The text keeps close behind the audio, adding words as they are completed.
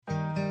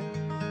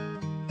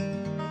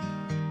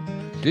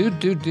Do.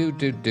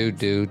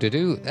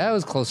 That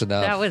was close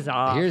enough. That was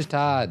off. Here's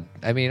Todd.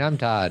 I'm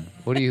Todd.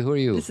 Who are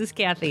you? This is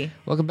Cathy.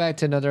 Welcome back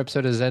to another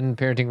episode of Zen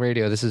Parenting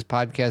Radio. This is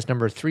podcast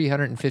number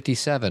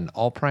 357,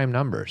 all prime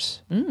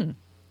numbers.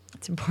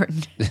 It's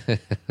important.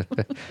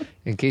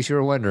 In case you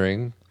were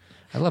wondering,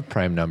 I love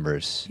prime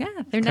numbers. Yeah,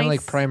 they're nice. Kind of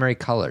like primary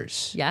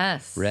colors.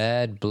 Yes.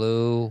 Red,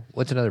 blue.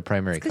 What's another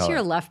primary color? Because you're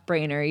a left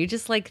brainer. You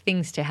just like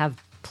things to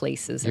have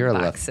places You're and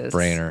a boxes. left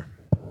brainer.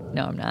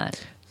 No, I'm not.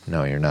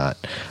 No, you're not.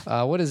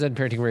 What is Zen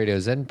Parenting Radio?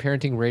 Zen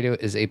Parenting Radio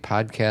is a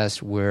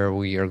podcast where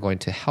we are going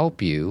to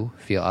help you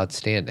feel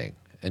outstanding.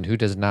 And who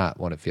does not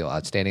want to feel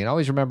outstanding? And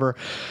always remember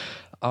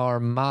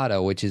our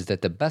motto, which is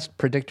that the best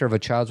predictor of a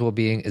child's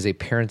well-being is a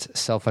parent's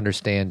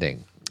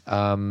self-understanding.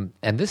 And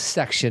this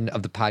section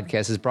of the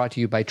podcast is brought to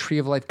you by Tree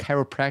of Life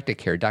Chiropractic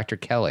Care, Dr.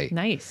 Kelly.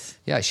 Nice.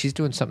 Yeah, she's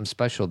doing something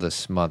special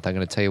this month. I'm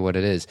going to tell you what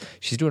it is.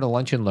 She's doing a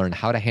lunch and learn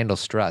how to handle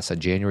stress on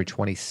January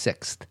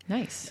 26th.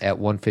 Nice. At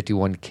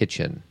 151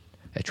 Kitchen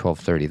at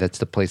 12:30. That's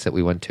the place that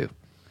we went to.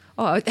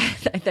 Oh, I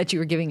thought you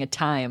were giving a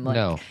time.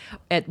 No.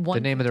 At one.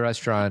 The name of the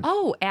restaurant.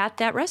 Oh, at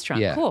that restaurant.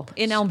 Yeah. Cool.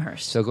 In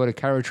Elmhurst. So go to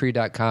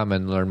chirotree.com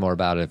and learn more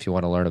about it if you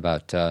want to learn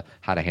about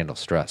how to handle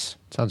stress.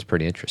 Sounds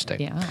pretty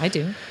interesting. Yeah, I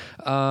do.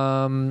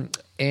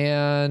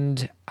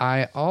 And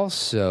I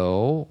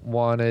also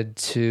wanted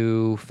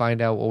to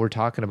find out what we're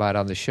talking about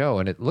on the show.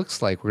 And it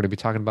looks like we're going to be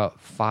talking about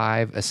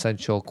 5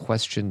 essential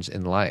questions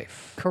in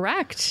life.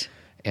 Correct.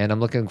 And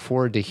I'm looking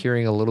forward to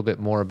hearing a little bit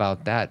more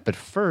about that. But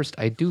first,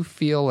 I do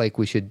feel like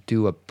we should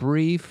do a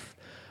brief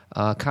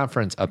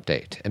conference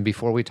update. And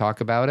before we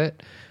talk about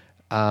it,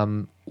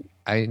 I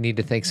need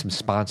to thank some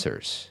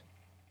sponsors.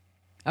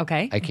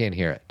 Okay. I can't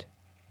hear it.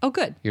 Oh,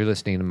 good. You're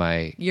listening to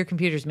my... Your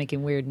computer's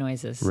making weird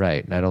noises.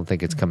 Right. And I don't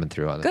think it's coming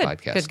through on the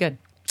podcast. Good.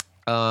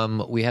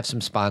 We have some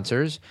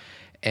sponsors,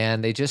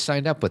 and they just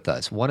signed up with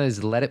us. One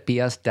is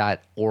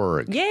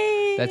letitbeus.org.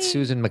 Yay! That's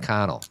Susan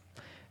McConnell.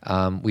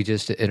 We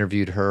just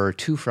interviewed her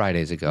 2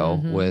 Fridays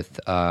ago with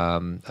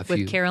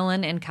With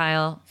Carolyn and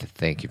Kyle.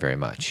 Thank you very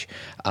much.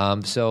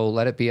 So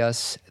Let It Be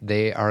Us,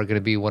 they are going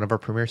to be one of our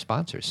premier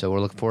sponsors. So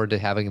we're looking forward to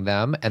having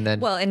them. And then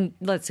Well, and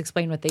let's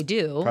explain what they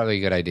do. probably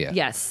a good idea.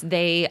 Yes,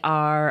 they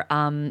are.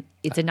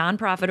 It's a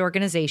nonprofit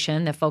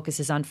organization that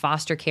focuses on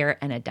foster care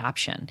and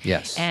adoption.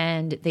 Yes.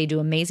 And they do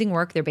amazing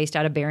work. They're based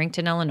out of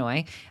Barrington,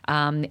 Illinois.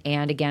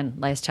 And again,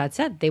 as Todd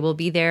said, they will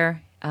be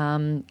there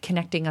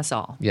connecting us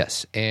all.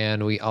 Yes,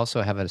 and we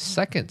also have a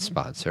second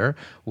sponsor,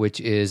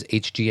 which is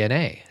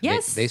HGNA.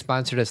 Yes. They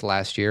sponsored us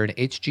last year, and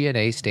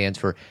HGNA stands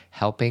for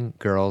Helping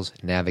Girls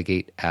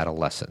Navigate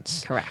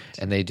Adolescence. Correct.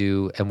 And they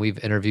do, and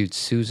we've interviewed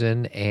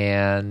Susan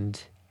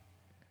and...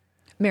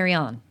 Mary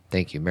Ellen.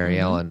 Thank you, Mary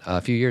Ellen,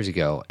 a few years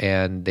ago,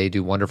 and they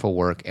do wonderful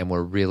work, and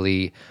we're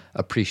really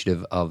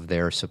appreciative of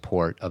their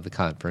support of the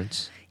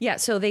conference. Yeah,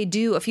 so they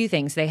do a few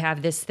things. They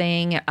have this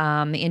thing in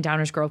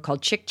Downers Grove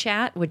called Chick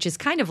Chat, which is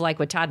kind of like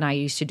what Todd and I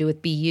used to do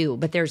with BU,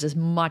 but theirs is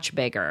much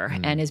bigger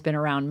and has been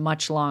around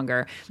much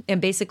longer.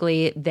 And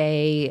basically,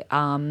 they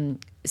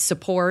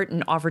support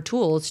and offer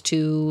tools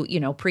to,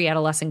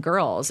 pre-adolescent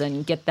girls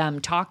and get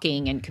them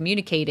talking and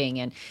communicating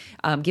and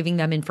giving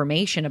them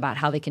information about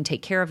how they can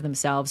take care of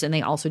themselves. And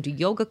they also do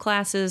yoga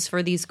classes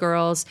for these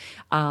girls.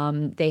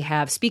 They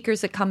have speakers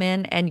that come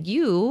in, and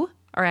you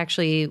are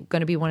actually going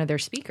to be one of their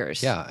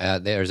speakers. Yeah,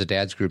 there's a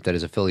dad's group that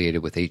is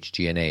affiliated with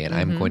HGNA, and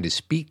I'm going to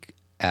speak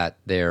at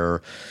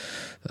their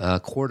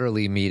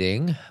quarterly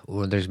meeting. There's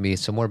going to be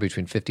somewhere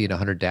between 50 and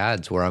 100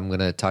 dads where I'm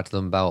going to talk to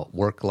them about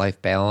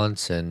work-life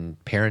balance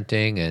and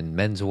parenting and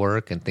men's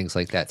work and things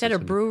like that. It's at a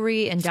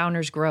brewery in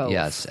Downers Grove.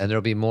 Yes, and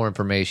there'll be more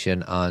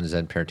information on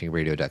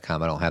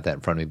zenparentingradio.com. I don't have that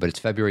in front of me, but it's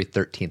February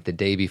 13th, the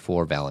day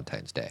before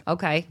Valentine's Day.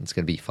 Okay. It's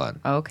going to be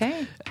fun.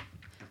 Okay.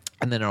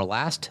 And then our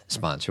last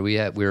sponsor, we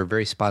were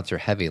very sponsor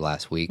heavy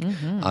last week,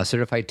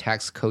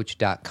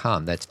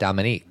 CertifiedTaxCoach.com. That's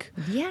Dominique.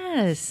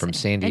 Yes. From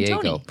San Diego.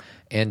 And Tony.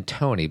 And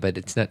Tony, but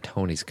it's not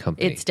Tony's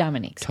company. It's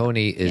Dominique's.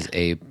 Tony is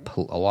a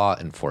law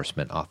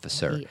enforcement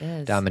officer. He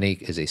is.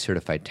 Dominique is a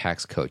certified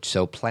tax coach.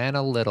 So plan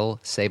a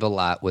little, save a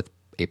lot with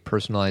a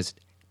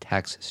personalized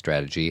tax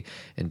strategy,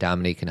 and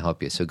Dominique can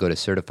help you. So go to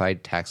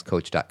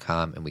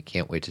CertifiedTaxCoach.com, and we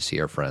can't wait to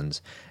see our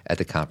friends at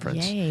the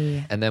conference.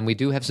 Yay. And then we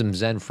do have some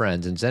Zen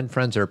friends, and Zen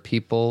friends are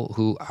people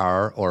who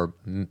are or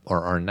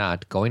are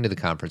not going to the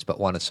conference but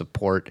want to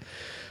support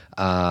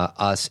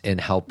us in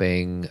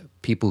helping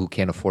people who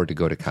can't afford to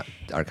go to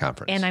our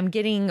conference. And I'm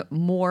getting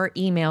more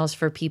emails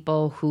for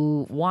people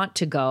who want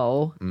to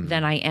go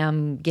than I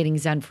am getting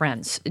Zen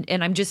friends.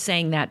 And I'm just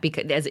saying that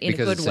because in a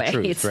good it's way. the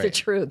truth, It's right. the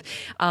truth.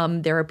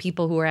 There are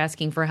people who are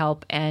asking for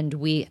help, and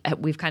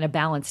we've kind of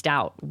balanced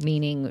out,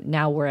 meaning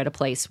now we're at a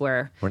place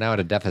where we're now at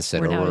a deficit,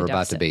 We're or now at a we're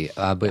about to be.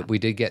 But we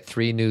did get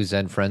 3 new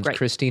Zen friends. Right.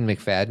 Christine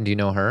McFadden, do you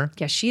know her?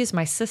 yeah, she is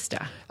my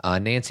sister.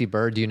 Nancy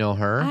Bird, do you know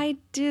her? I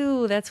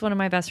do. That's one of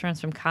my best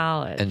friends from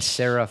college. And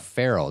Sarah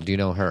Farrell, do you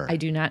know her? I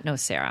do not know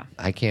Sarah.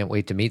 I can't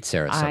wait to meet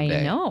Sarah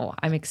someday. I know.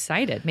 I'm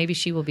excited. Maybe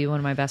she will be one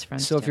of my best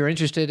friends. So if you're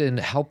interested in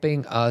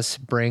helping us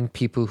bring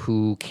people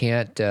who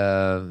can't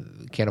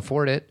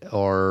afford it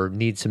or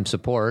need some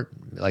support,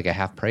 like a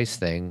half price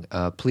thing,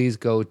 please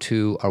go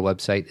to our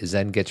website,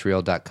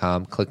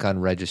 zengetsreal.com, click on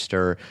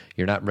register.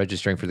 You're not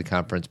registering for the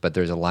conference, but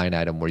there's a line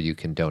item where you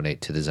can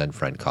donate to the Zen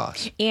Friend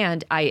cause.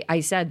 And I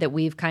said that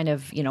we've kind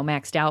of,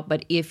 maxed out,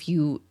 but if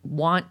you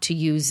want to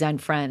use Zen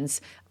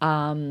Friends,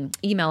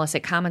 email us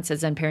at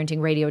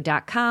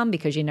comments@zenparentingradio.com,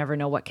 because you never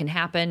know what can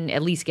happen.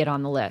 At least get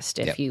on the list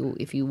if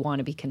you want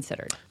to be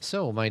considered.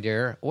 So, my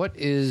dear, what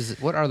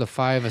are the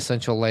 5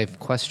 essential life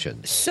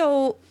questions?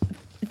 So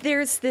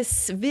there's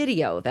this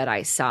video that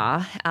I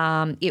saw.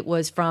 It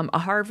was from a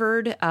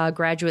Harvard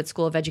Graduate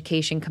School of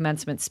Education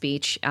commencement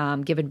speech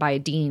given by a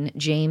dean,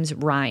 James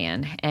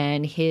Ryan,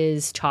 and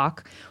his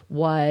talk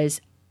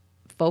was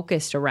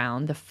focused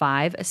around the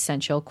 5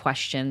 essential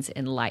questions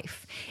in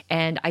life.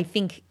 And I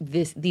think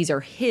these are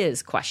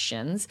his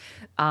questions,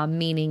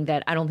 meaning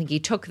that I don't think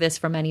he took this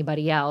from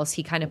anybody else.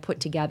 He kind of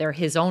put together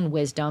his own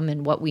wisdom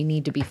and what we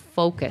need to be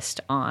focused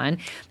on,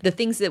 the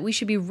things that we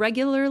should be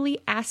regularly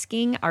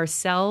asking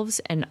ourselves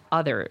and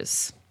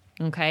others.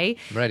 Okay?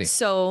 Ready.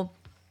 So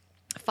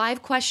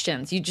 5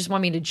 questions. You just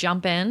want me to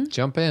jump in?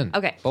 Jump in.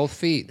 Okay. Both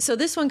feet. So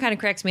this one kind of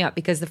cracks me up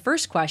because the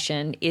first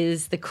question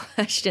is the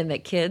question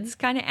that kids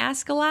kind of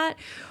ask a lot,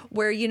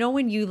 where,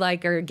 when you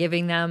are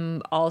giving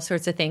them all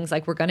sorts of things,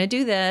 like we're going to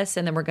do this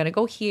and then we're going to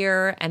go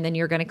here and then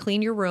you're going to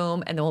clean your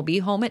room and then we'll be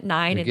home at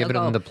 9. You're giving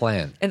them the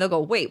plan. And they'll go,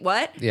 wait,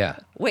 what? Yeah.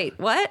 Wait,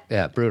 what?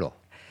 Yeah, brutal.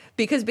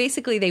 Because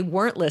basically they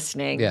weren't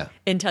listening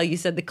until you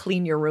said the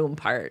clean your room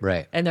part.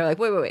 Right. And they're like,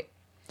 wait.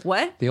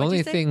 What? The What'd only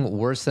you say? thing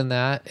worse than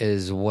that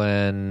is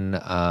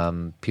when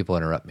people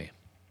interrupt me.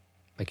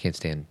 I can't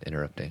stand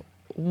interrupting.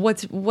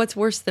 What's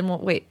worse than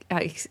what? Wait,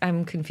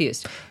 I'm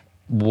confused.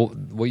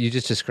 What you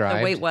just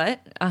described. Wait, what?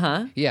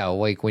 Uh-huh. Yeah,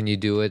 like when you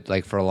do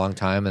it for a long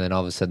time and then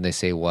all of a sudden they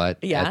say what.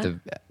 Yeah.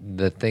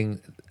 The thing,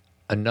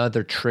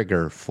 another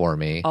trigger for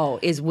me. Oh,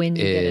 is when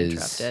you get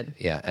interrupted.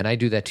 Yeah, and I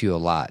do that to you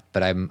a lot,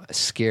 but I'm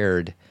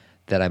scared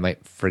that I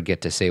might forget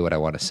to say what I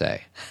want to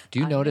say. Do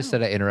you notice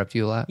that I interrupt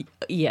you a lot?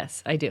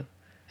 Yes, I do.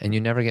 And you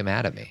never get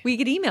mad at me. We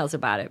get emails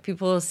about it.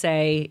 People will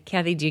say,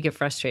 Cathy, do you get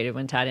frustrated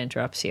when Todd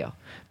interrupts you?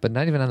 But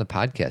not even on the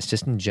podcast,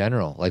 just in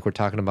general. Like we're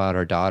talking about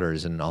our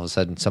daughters and all of a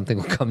sudden something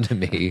will come to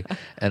me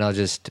and I'll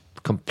just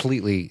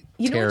completely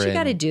You know what you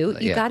got to do?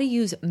 You Yeah. got to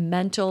use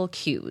mental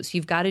cues.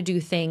 You've got to do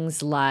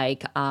things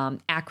like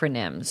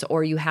acronyms,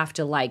 or you have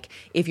to,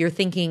 if you're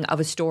thinking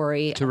of a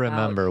story, To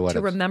remember what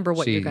you're going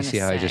to say. See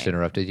how I just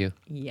interrupted you?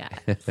 Yes.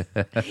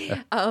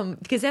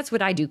 Because that's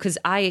what I do. Because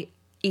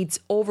it's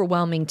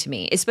overwhelming to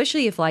me,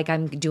 especially if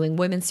I'm doing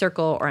women's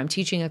circle or I'm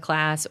teaching a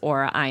class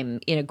or I'm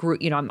in a group,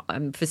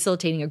 I'm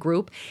facilitating a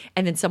group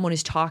and then someone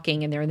is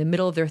talking and they're in the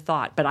middle of their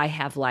thought, but I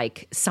have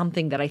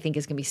something that I think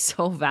is going to be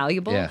so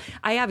valuable. Yeah.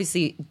 I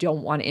obviously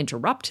don't want to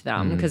interrupt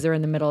them because they're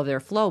in the middle of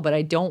their flow, but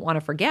I don't want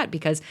to forget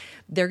because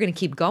they're going to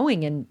keep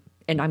going and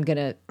I'm going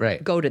to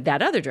go to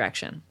that other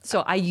direction. So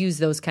I use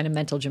those kind of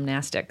mental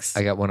gymnastics.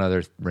 I got one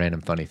other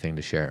random funny thing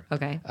to share.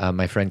 Okay.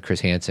 My friend Chris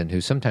Hansen,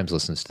 who sometimes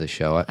listens to the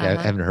show, I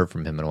haven't heard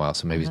from him in a while,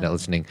 so maybe he's not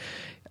listening.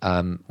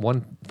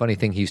 One funny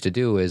thing he used to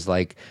do is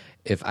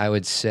if I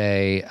would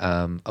say,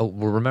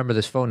 remember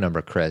this phone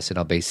number, Chris, and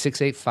I'll be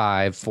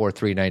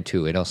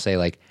 685-4392, and I'll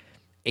say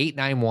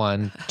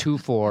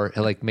 891-24,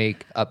 he'll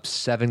make up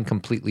 7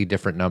 completely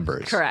different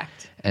numbers.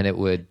 Correct. And it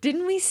would...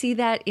 Didn't we see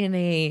that in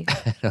a...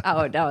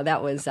 Oh, no,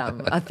 that was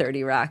a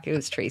 30 Rock. It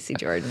was Tracy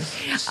Jordan.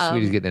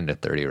 Sweetie's getting into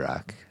 30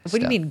 Rock. What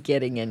do you mean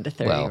getting into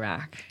 30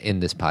 Rock? In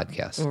this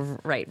podcast.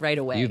 Right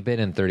away. You've been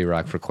in 30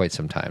 Rock for quite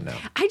some time now.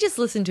 I just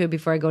listen to it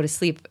before I go to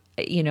sleep.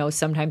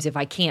 Sometimes if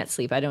I can't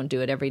sleep, I don't do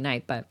it every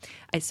night. But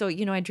I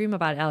dream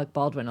about Alec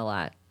Baldwin a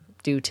lot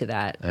due to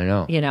that. I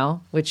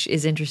know. Which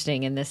is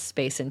interesting in this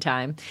space and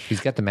time.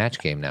 He's got the Match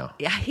Game now.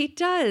 Yeah, he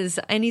does.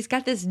 And he's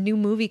got this new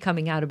movie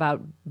coming out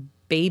about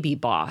Baby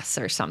Boss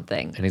or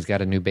something. And he's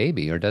got a new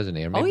baby, or doesn't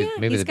he? Or maybe,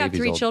 maybe he's the got baby's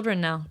 3 old.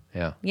 children now.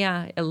 Yeah.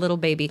 Yeah, a little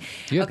baby.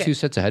 You have 2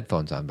 sets of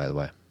headphones on, by the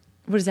way.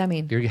 What does that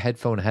mean? You're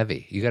headphone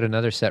heavy. You got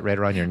another set right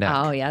around your neck.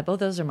 Oh, yeah.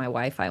 Both those are my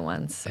Wi-Fi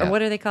ones. Yeah. Or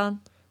what are they called?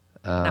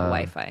 Not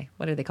Wi-Fi.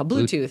 What are they called?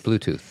 Bluetooth.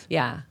 Bluetooth.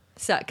 Yeah.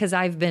 So, because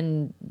I've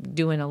been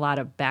doing a lot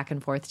of back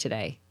and forth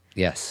today.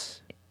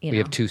 Yes. We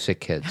have 2 sick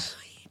kids.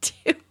 We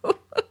do.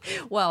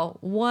 Well,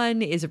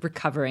 one is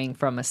recovering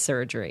from a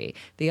surgery.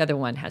 The other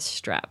one has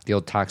strep. The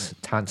old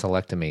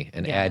tonsillectomy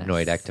and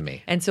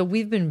adenoidectomy. And so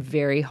we've been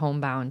very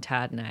homebound,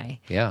 Todd and I.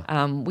 Yeah.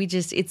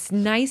 It's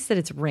nice that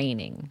it's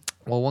raining.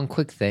 Well, one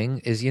quick thing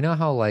is, you know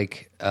how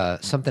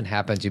something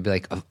happens, you'd be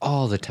like, of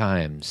all the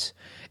times,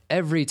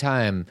 every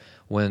time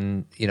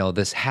when,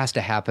 this has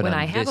to happen when on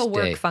I this have a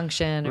work day.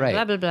 function or Right.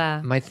 blah, blah,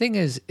 blah. My thing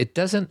is, it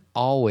doesn't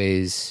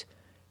always...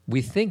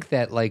 We think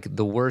that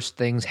the worst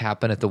things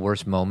happen at the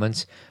worst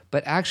moments,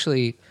 but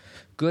actually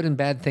good and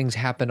bad things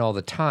happen all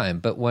the time.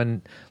 But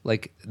when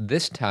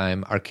this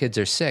time our kids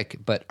are sick,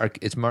 but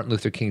it's Martin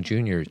Luther King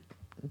Jr.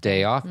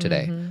 day off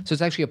today. So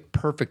it's actually a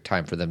perfect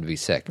time for them to be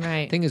sick.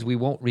 Right. Thing is, we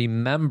won't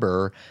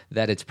remember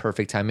that it's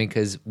perfect timing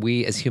because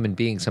we as human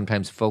beings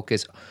sometimes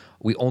focus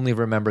we only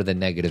remember the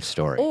negative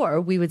story.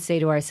 Or we would say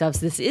to ourselves,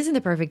 this isn't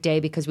the perfect day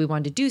because we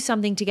wanted to do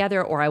something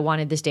together, or I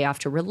wanted this day off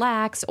to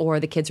relax, or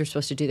the kids are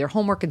supposed to do their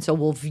homework. And so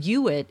we'll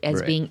view it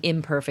as being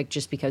imperfect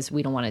just because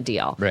we don't want to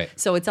deal. Right.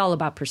 So it's all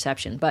about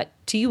perception. But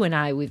to you and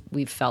I,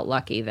 we've felt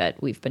lucky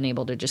that we've been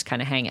able to just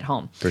kind of hang at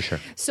home. For sure.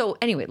 So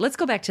anyway, let's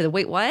go back to the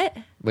wait, what?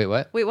 Wait,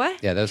 what? Wait,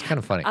 what? Yeah, that was kind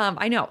of funny.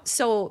 I know.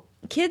 So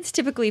kids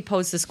typically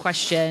pose this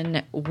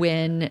question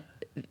when,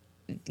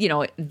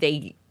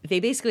 they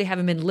basically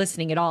haven't been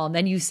listening at all. And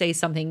then you say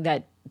something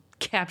that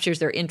captures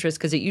their interest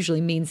because it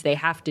usually means they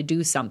have to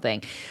do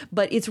something.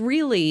 But it's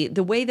really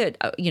the way that,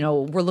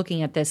 we're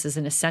looking at this as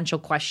an essential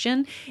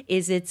question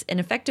is it's an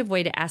effective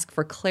way to ask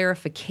for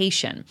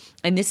clarification.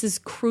 And this is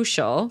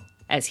crucial,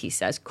 as he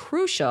says,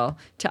 crucial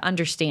to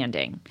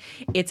understanding.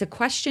 It's a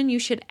question you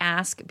should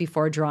ask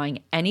before drawing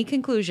any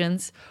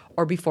conclusions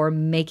or before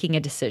making a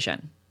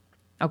decision.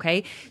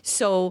 Okay?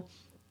 So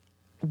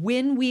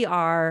when we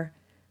are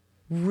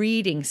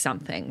reading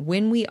something,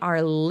 when we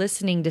are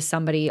listening to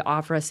somebody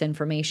offer us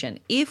information,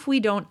 if we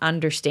don't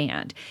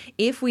understand,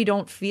 if we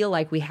don't feel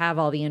like we have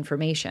all the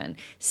information,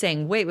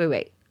 saying,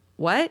 wait,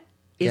 what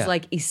is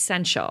like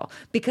essential?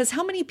 Because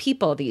how many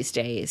people these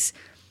days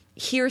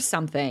hear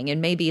something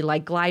and maybe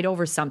like glide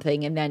over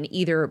something and then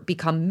either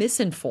become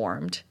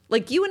misinformed.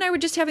 Like you and I were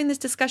just having this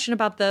discussion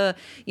about the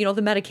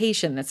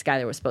medication that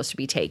Skylar was supposed to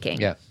be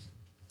taking. Yeah.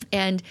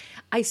 And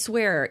I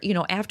swear,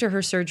 after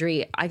her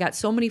surgery, I got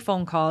so many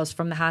phone calls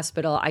from the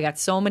hospital. I got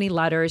so many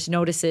letters,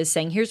 notices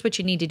saying, here's what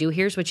you need to do.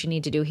 Here's what you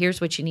need to do.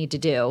 Here's what you need to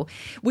do,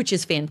 which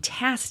is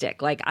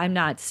fantastic. Like, I'm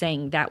not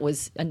saying that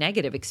was a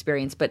negative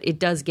experience, but it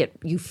does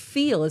you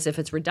feel as if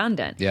it's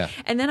redundant. Yeah.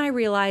 And then I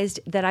realized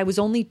that I was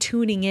only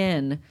tuning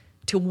in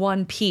to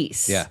one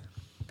piece. Yeah.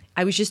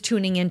 I was just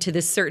tuning into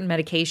this certain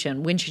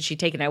medication. When should she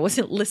take it? I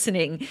wasn't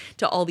listening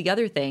to all the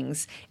other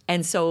things.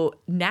 And so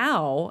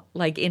now,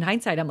 like in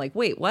hindsight, I'm like,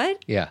 wait,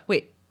 what? Yeah.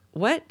 Wait,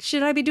 what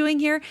should I be doing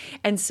here?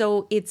 And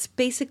so it's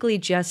basically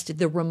just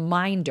the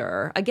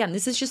reminder. Again,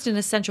 this is just an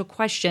essential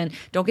question.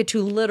 Don't get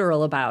too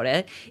literal about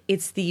it.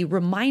 It's the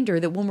reminder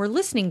that when we're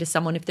listening to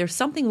someone, if there's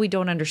something we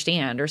don't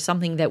understand or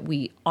something that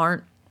we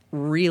aren't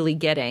really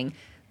getting,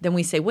 then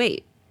we say,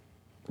 wait,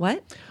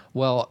 what?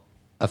 Well,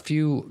 a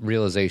few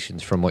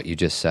realizations from what you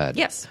just said.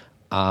 Yes.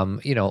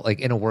 Like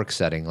in a work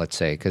setting, let's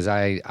say, because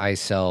I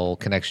sell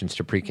connections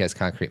to precast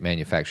concrete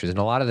manufacturers. And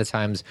a lot of the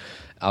times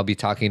I'll be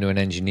talking to an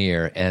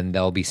engineer and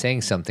they'll be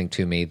saying something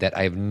to me that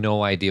I have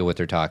no idea what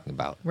they're talking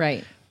about.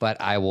 Right. But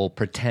I will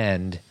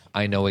pretend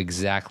I know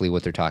exactly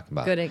what they're talking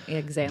about. Good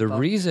example. The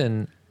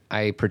reason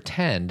I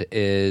pretend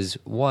is,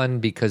 one,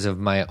 because of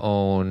my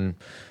own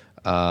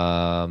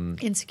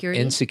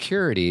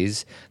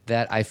insecurities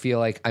that I feel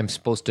like I'm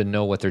supposed to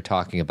know what they're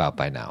talking about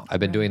by now. I've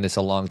been doing this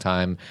a long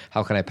time.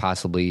 How can I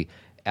possibly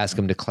ask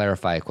them to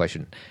clarify a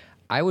question?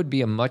 I would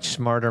be a much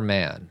smarter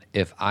man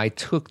if I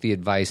took the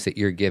advice that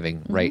you're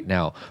giving right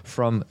now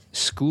from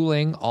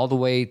schooling all the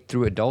way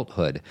through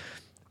adulthood.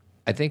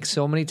 I think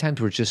so many times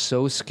we're just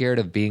so scared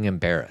of being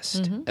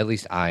embarrassed. At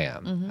least I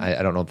am.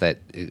 I don't know if that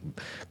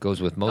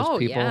goes with most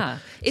people. Yeah.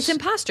 It's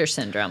imposter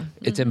syndrome.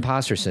 It's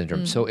imposter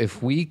syndrome. So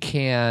if we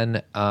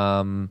can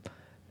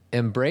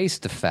embrace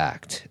the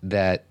fact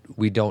that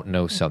we don't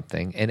know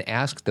something and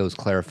ask those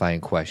clarifying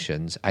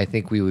questions, I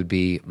think we would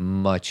be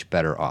much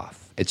better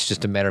off. It's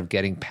just a matter of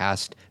getting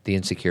past the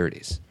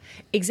insecurities.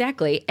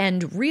 Exactly.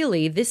 And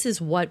really, this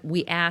is what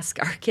we ask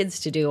our kids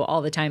to do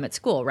all the time at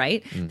school,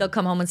 right? They'll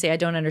come home and say, I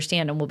don't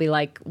understand. And we'll be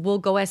like, well,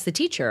 go ask the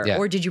teacher. Yeah.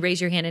 Or did you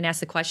raise your hand and ask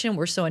the question?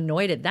 We're so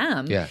annoyed at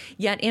them. Yeah.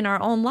 Yet in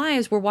our own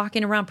lives, we're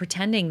walking around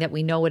pretending that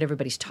we know what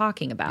everybody's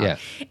talking about. Yeah.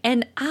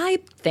 And I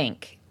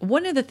think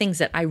one of the things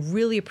that I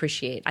really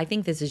appreciate, I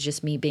think this is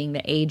just me being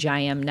the age I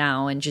am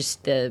now and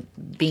just the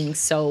being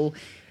so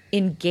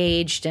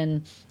engaged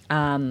and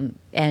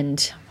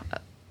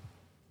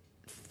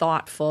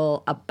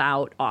thoughtful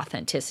about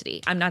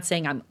authenticity. I'm not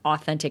saying I'm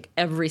authentic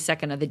every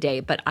second of the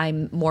day, but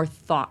I'm more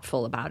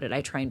thoughtful about it.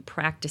 I try and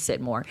practice it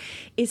more.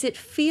 It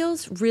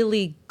feels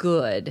really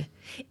good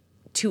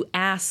to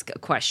ask a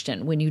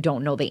question when you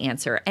don't know the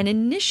answer. And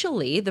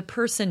initially, the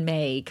person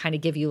may kind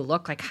of give you a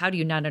look like, how do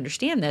you not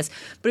understand this?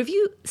 But if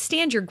you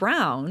stand your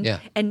ground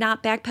and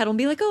not backpedal and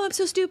be like, oh, I'm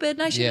so stupid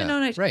and I should have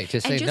known. Right,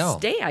 just say and just no.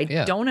 stay,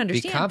 I don't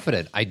understand. Be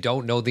confident. I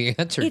don't know the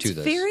answer to this.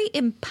 It's very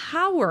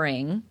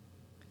empowering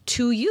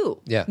to you,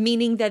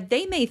 meaning that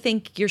they may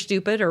think you're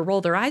stupid or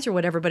roll their eyes or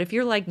whatever, but if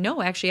you're like,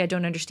 no, actually, I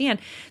don't understand,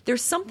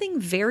 there's something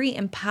very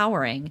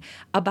empowering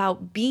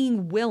about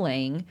being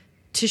willing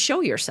to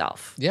show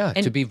yourself. Yeah,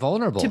 and to be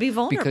vulnerable. To be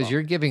vulnerable. Because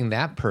you're giving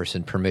that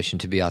person permission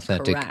to be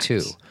authentic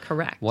too.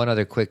 Correct. One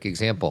other quick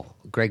example,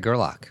 Greg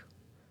Gerlach.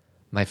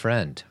 My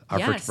friend,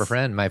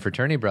 my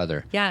fraternity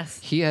brother. Yes.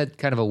 He had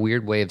kind of a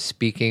weird way of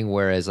speaking,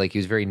 whereas like he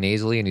was very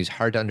nasally and he was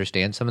hard to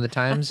understand some of the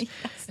times.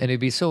 Yes. And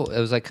it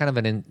was like kind of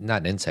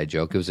not an inside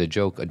joke. It was a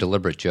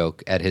deliberate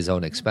joke at his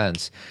own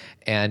expense.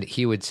 And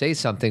he would say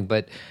something,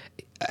 but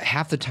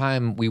half the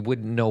time we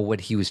wouldn't know what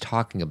he was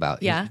talking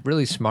about. Yeah. He's a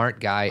really smart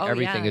guy,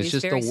 everything. Yeah, it was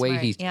just the way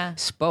he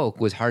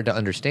spoke was hard to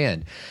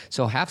understand.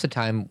 So half the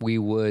time we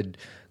would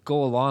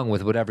go along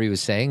with whatever he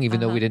was saying, even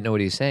though we didn't know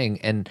what he was saying.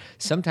 And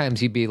sometimes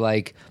he'd be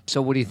like,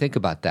 so what do you think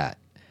about that?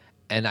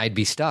 And I'd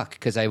be stuck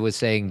because I was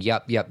saying,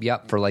 yup,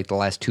 for like the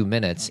last 2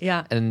 minutes.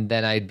 Yeah. And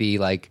then I'd be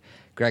like,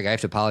 Greg, I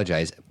have to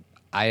apologize.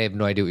 I have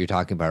no idea what you're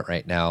talking about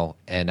right now.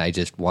 And I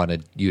just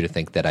wanted you to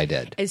think that I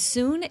did. As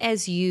soon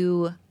as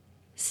you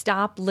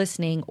stop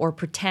listening or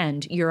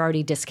pretend, you're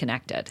already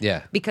disconnected.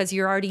 Yeah. Because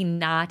you're already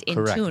not in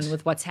Correct. tune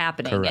with what's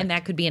happening. Correct. And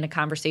that could be in a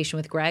conversation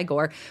with Greg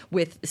or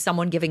with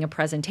someone giving a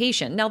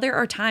presentation. Now, there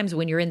are times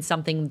when you're in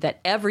something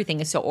that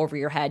everything is so over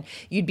your head,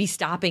 you'd be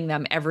stopping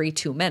them every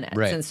 2 minutes.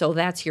 Right. And so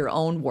that's your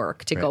own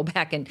work to go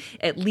back and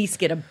at least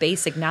get a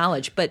basic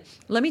knowledge. But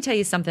let me tell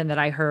you something that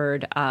I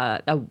heard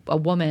a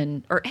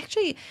woman, or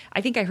actually,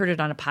 I think I heard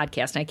it on a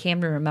podcast, and I can't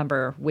even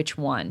remember which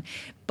one.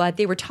 But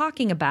they were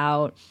talking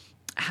about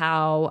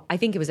how, I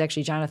think it was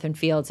actually Jonathan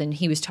Fields, and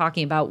he was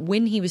talking about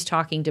when he was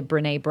talking to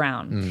Brene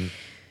Brown.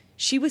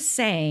 She was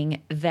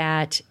saying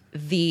that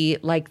the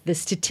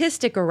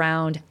statistic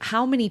around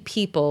how many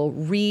people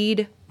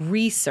read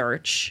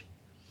research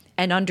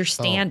and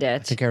understand I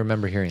it think I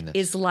remember hearing this.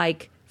 is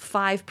like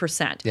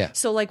 5%. Yeah.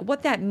 So like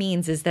what that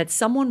means is that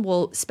someone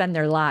will spend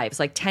their lives,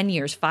 like 10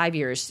 years, 5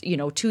 years,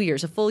 2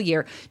 years, a full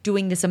year,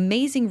 doing this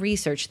amazing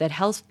research that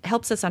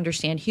helps us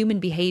understand human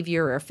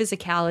behavior or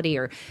physicality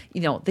or,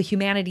 the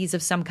humanities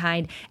of some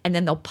kind. And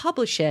then they'll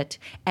publish it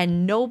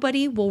and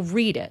nobody will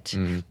read it.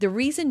 The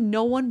reason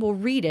no one will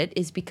read it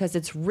is because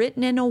it's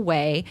written in a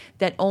way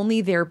that only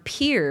their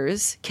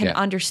peers can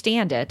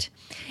understand it.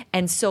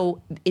 And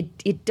so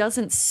it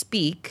doesn't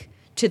speak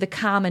to the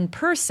common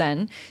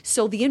person,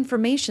 so the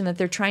information that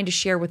they're trying to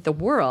share with the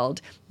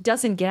world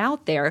doesn't get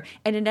out there,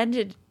 and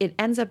it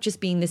ends up just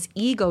being this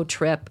ego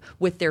trip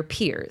with their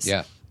peers.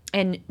 Yeah.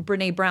 And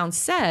Brene Brown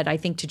said, I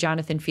think to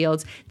Jonathan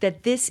Fields,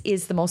 that this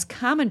is the most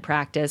common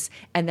practice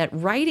and that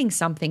writing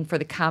something for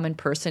the common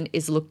person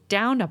is looked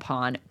down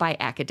upon by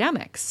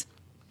academics.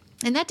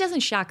 And that doesn't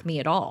shock me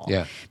at all.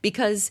 Yeah.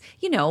 Because,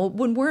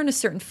 when we're in a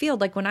certain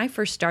field, like when I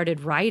first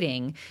started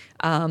writing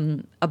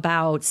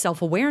about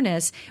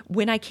self-awareness,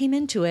 when I came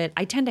into it,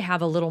 I tend to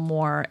have a little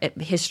more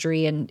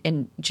history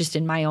and just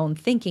in my own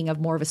thinking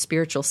of more of a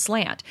spiritual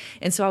slant.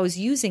 And so I was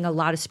using a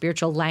lot of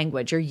spiritual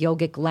language or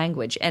yogic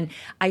language. And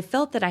I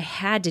felt that I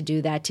had to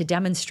do that to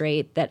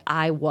demonstrate that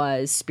I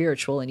was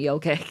spiritual and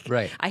yogic.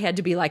 Right. I had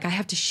to be like, I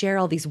have to share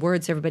all these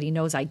words so everybody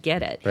knows I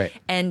get it. Right.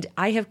 And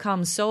I have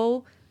come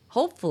so,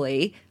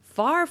 hopefully,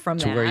 far from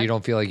to that. where you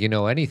don't feel like you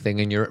know anything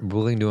and you're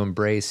willing to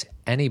embrace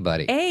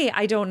anybody. A,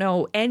 I don't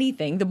know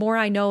anything. The more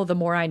I know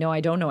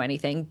I don't know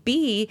anything.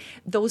 B,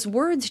 those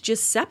words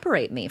just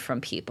separate me from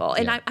people.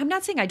 And I'm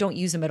not saying I don't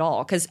use them at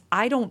all, because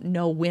I don't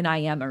know when I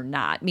am or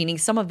not, meaning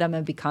some of them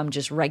have become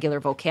just regular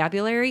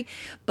vocabulary.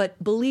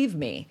 But believe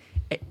me,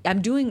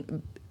 I'm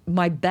doing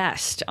my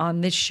best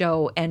on this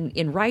show and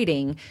in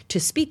writing to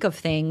speak of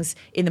things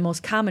in the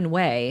most common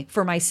way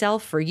for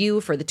myself, for you,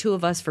 for the two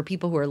of us, for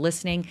people who are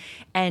listening.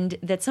 And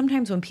that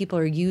sometimes when people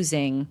are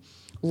using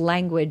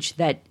language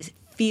that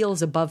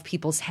feels above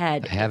people's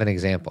head. I have an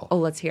example. Oh,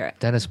 let's hear it.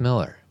 Dennis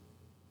Miller.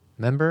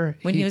 Remember?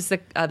 When he was the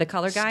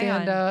color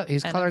guy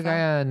He's color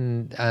guy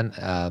on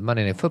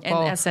Monday Night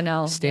Football. And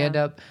SNL. Stand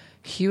up.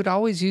 He would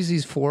always use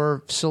these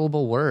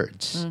 4-syllable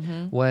words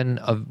when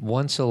a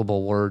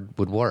 1-syllable word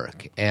would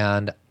work.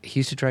 And he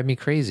used to drive me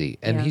crazy.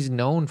 And he's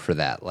known for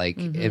that.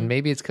 And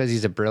maybe it's because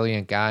he's a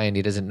brilliant guy and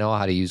he doesn't know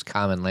how to use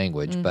common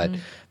language. But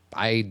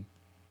I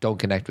don't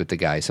connect with the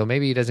guy. So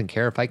maybe he doesn't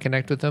care if I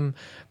connect with him.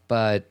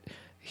 But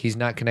he's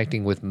not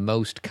connecting with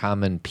most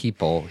common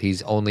people.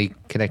 He's only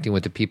connecting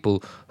with the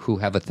people who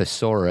have a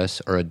thesaurus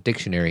or a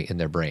dictionary in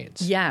their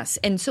brains. Yes.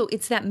 And so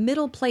it's that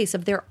middle place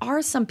of there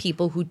are some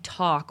people who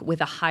talk with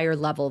a higher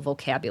level of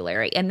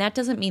vocabulary. And that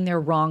doesn't mean they're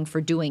wrong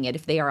for doing it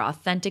if they are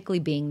authentically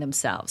being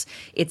themselves.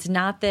 It's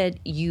not that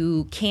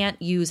you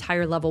can't use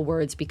higher level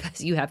words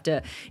because you have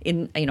to,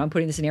 I'm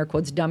putting this in air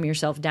quotes, dumb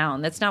yourself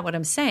down. That's not what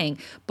I'm saying.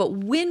 But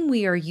when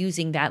we are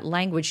using that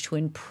language to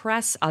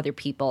impress other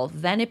people,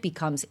 then it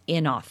becomes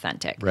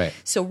inauthentic. Right.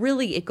 So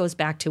really it goes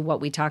back to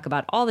what we talk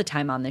about all the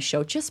time on this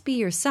show. Just be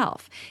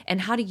yourself. And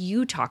how do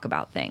you talk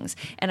about things?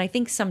 And I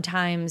think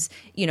sometimes,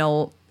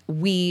 when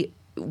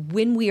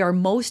we are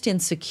most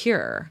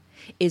insecure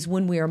is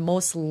when we are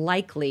most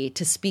likely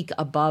to speak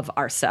above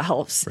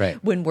ourselves.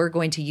 Right. When we're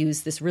going to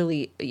use this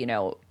really,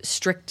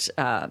 strict,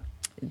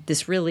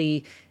 this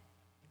really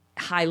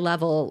high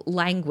level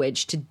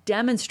language to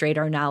demonstrate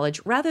our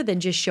knowledge rather than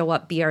just show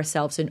up, be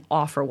ourselves, and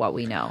offer what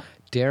we know.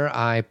 Dare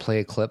I play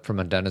a clip from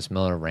a Dennis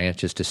Miller rant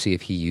just to see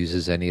if he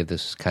uses any of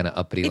this kind of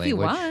uppity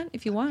language?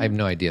 If you want. I have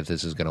no idea if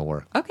this is going to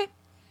work. Okay.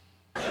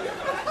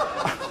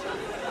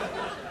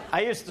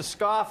 I used to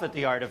scoff at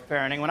the art of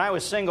parenting. When I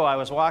was single, I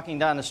was walking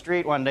down the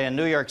street one day in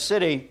New York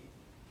City.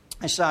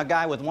 I saw a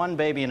guy with one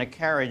baby in a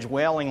carriage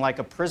wailing like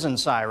a prison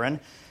siren,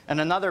 and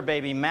another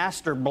baby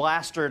master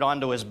blastered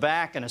onto his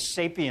back in a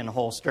sapien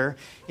holster.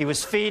 He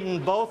was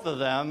feeding both of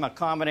them a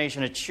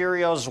combination of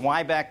Cheerios,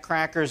 Wyback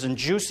crackers, and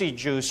Juicy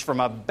Juice from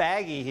a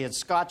baggie he had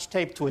scotch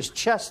taped to his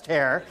chest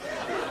hair.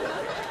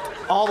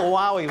 All the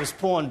while, he was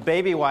pulling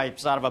baby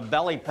wipes out of a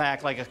belly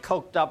pack like a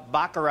coked-up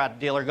Baccarat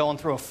dealer going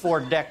through a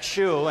Ford-deck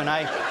shoe, and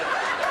I...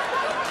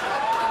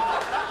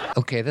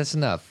 Okay, that's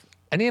enough.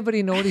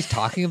 Anybody know what he's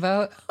talking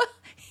about?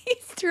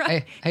 He's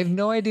trying. I have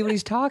no idea what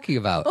he's talking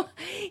about.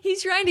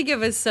 He's trying to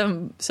give us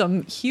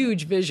some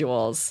huge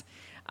visuals,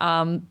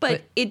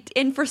 but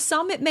and for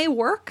some it may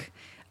work.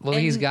 Well,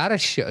 he's got a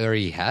show, or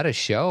he had a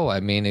show.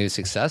 I mean, it was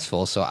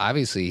successful, so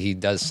obviously he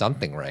does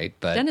something right.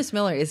 But Dennis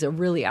Miller is a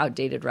really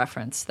outdated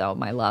reference, though,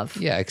 my love.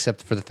 Yeah,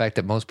 except for the fact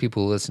that most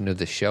people who listen to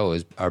the show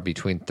are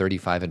between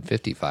 35 and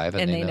 55.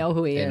 And they know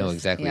who he is. They know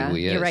exactly who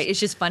he is. You're right.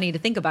 It's just funny to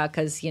think about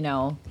because,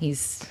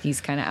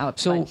 he's kind of out.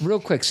 So real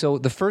quick, so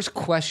the first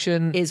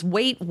question is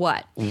wait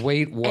what?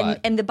 Wait what?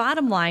 And the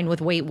bottom line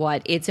with wait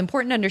what, it's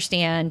important to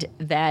understand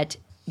that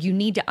you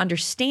need to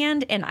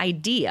understand an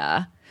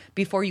idea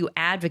before you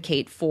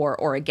advocate for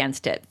or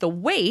against it. The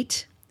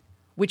wait,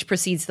 which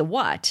precedes the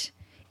what,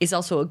 is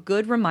also a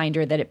good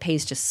reminder that it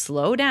pays to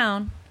slow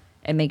down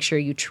and make sure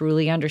you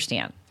truly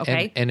understand.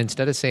 Okay? And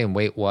instead of saying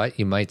wait what,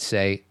 you might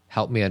say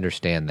help me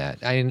understand that.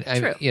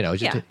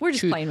 True. We're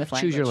just playing with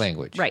language. Choose your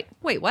language. Right.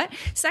 Wait, what?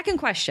 Second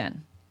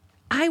question.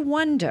 I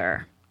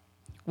wonder,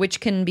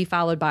 which can be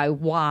followed by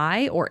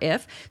why or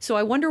if. So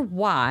I wonder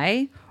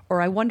why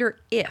or I wonder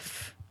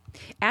if.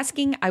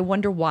 Asking I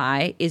wonder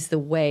why is the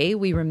way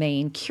we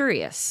remain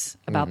curious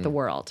about the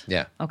world.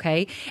 Yeah.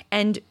 Okay?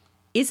 And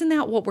isn't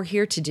that what we're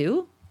here to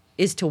do?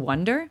 Is to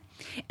wonder?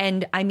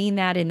 And I mean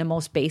that in the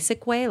most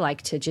basic way,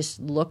 like to just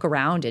look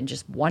around and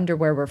just wonder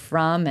where we're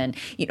from. And,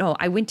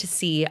 I went to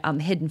see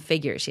Hidden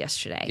Figures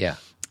yesterday. Yeah.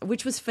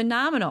 Which was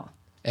phenomenal.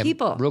 And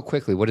People. real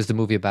quickly, what is the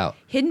movie about?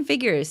 Hidden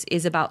Figures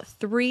is about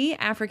 3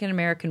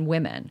 African-American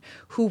women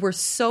who were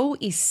so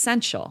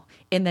essential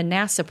in the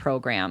NASA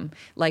program,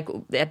 like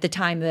at the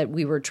time that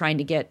we were trying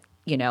to get,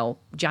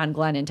 John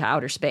Glenn into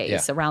outer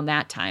space, around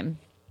that time,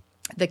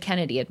 the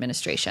Kennedy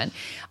administration.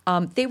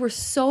 They were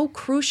so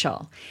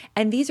crucial.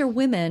 And these are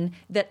women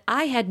that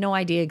I had no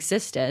idea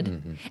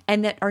existed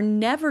and that are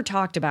never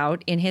talked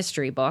about in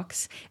history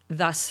books,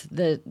 thus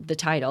the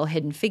title,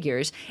 Hidden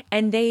Figures.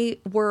 And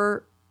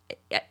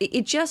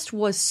it just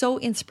was so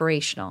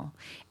inspirational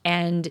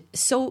and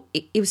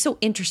it was so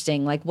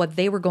interesting, like what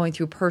they were going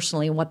through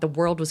personally and what the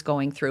world was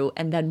going through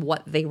and then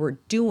what they were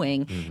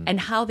doing and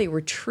how they were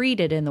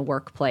treated in the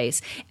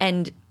workplace,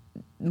 and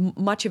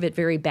much of it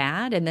very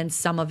bad and then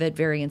some of it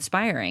very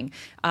inspiring.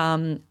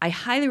 I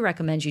highly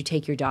recommend you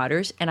take your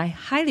daughters and I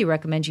highly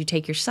recommend you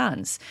take your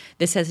sons.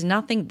 This is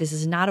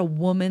not a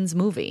woman's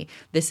movie.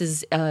 This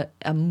is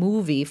a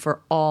movie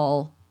for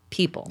all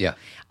people. Yeah.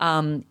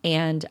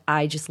 And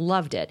I just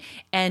loved it.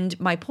 And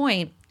my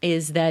point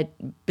is that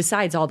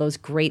besides all those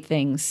great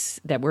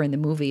things that were in the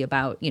movie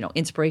about,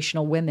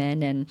 inspirational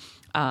women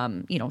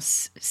and,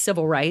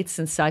 civil rights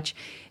and such,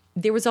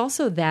 there was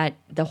also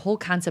the whole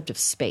concept of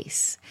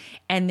space.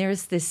 And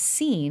there's this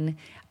scene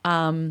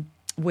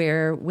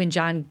where when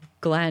John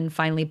Glenn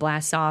finally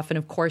blasts off, and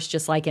of course,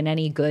 just like in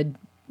any good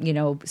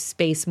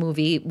space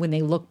movie, when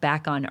they look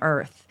back on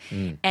Earth.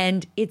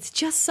 And it's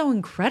just so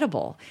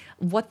incredible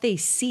what they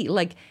see.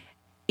 Like,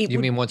 you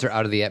mean once they're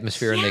out of the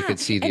atmosphere and they could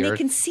see the Earth? And they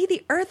can see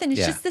the Earth, and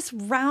it's just this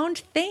round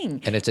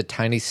thing. And it's a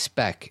tiny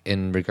speck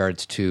in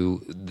regards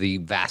to the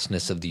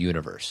vastness of the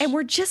universe. And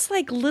we're just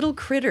like little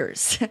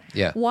critters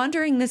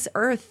wandering this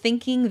Earth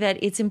thinking that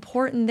it's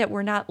important that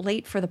we're not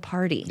late for the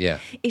party. Yeah.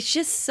 It's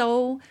just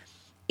so...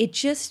 It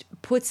just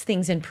puts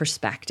things in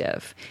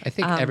perspective. I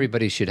think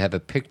everybody should have a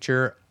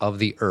picture of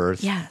the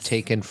Earth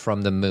taken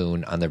from the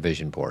moon on their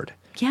vision board.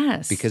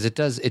 Yes. Because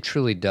it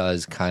truly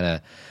does kind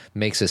of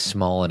makes us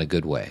small in a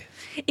good way.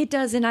 It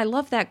does. And I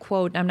love that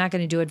quote. I'm not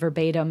going to do it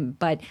verbatim,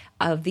 but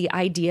of the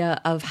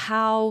idea of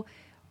how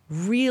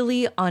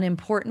really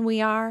unimportant we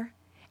are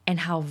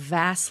and how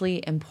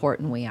vastly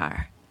important we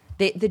are.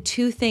 The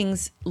two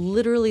things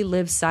literally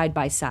live side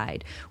by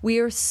side. We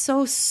are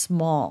so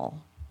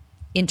small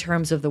in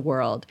terms of the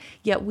world,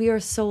 yet we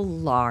are so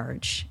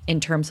large in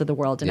terms of the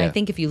world. And I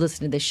think if you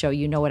listen to this show,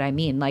 you know what I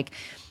mean. Like,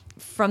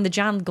 from the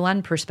John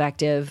Glenn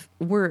perspective,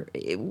 we're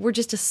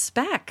just a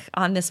speck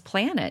on this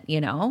planet,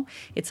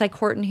 It's like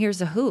Horton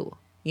Hears a Who,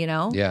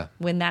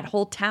 when that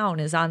whole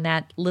town is on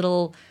that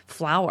little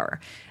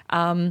flower.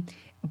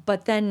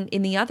 But then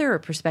in the other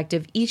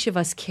perspective, each of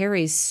us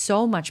carries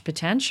so much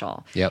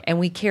potential. Yep. And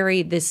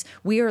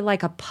we are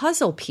like a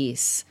puzzle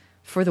piece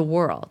for the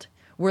world.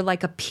 We're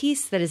like a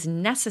piece that is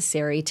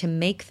necessary to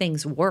make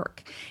things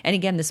work. And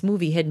again, this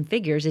movie, Hidden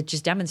Figures, it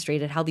just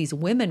demonstrated how these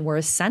women were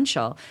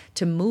essential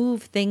to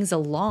move things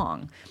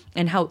along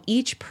and how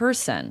each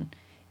person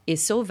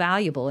is so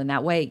valuable in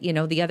that way.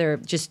 The other,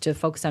 just to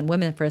focus on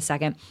women for a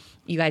second,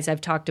 you guys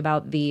have talked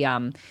about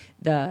the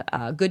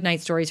Good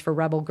Night Stories for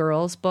Rebel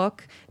Girls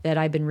book that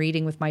I've been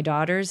reading with my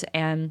daughters.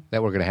 And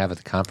that we're going to have at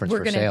the conference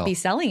we're for sale. We're going to be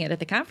selling it at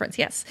the conference,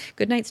 yes.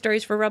 Good Night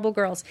Stories for Rebel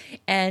Girls.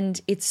 And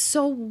it's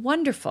so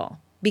wonderful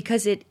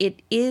because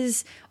it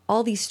is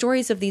all these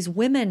stories of these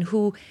women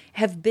who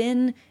have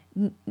been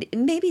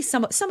maybe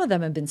some of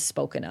them have been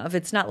spoken of.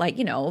 It's not like,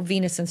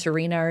 Venus and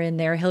Serena are in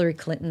there, Hillary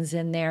Clinton's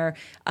in there,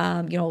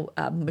 Michelle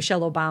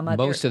Obama.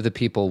 Most of the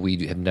people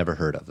we have never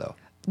heard of, though.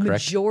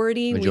 Correct?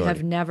 Majority we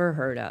have never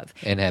heard of.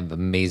 And have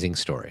amazing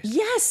stories.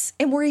 Yes,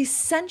 and we're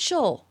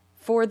essential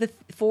for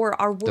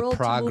our world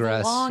to move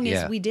along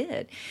as we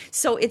did.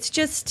 So it's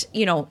just,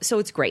 so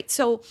it's great.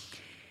 So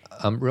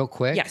real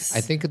quick, yes.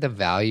 I think the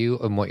value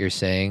of what you're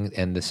saying,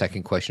 and the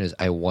second question is,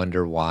 I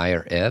wonder why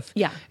or if,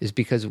 is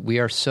because we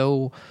are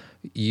so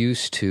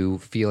used to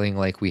feeling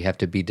like we have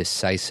to be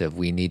decisive.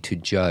 We need to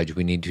judge.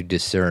 We need to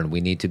discern.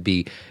 We need to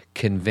be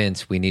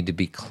convinced. We need to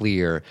be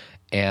clear.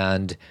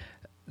 And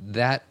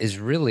that is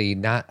really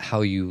not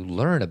how you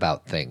learn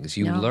about things.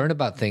 You learn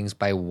about things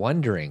by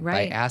wondering,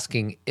 by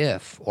asking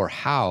if or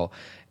how.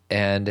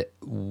 And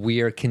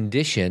we are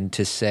conditioned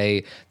to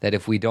say that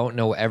if we don't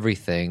know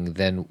everything,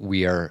 then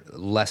we are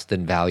less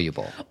than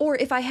valuable. Or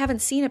if I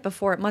haven't seen it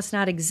before, it must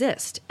not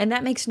exist. And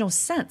that makes no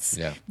sense.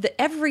 Yeah.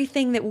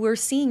 Everything that we're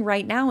seeing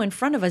right now in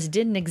front of us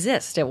didn't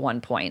exist at one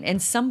point,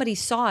 and somebody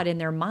saw it in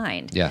their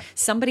mind. Yeah.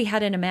 Somebody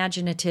had an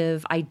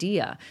imaginative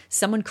idea.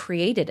 Someone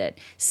created it.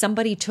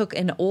 Somebody took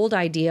an old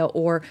idea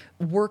or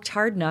worked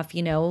hard enough,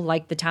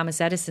 like the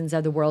Thomas Edisons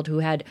of the world who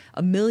had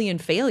a million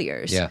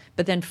failures,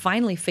 but then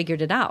finally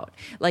figured it out.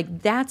 Like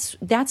that's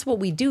what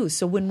we do.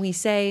 So when we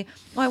say,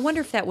 "Oh, I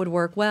wonder if that would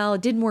work," well,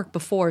 it didn't work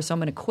before, so I'm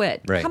going to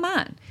quit. Right. Come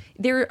on,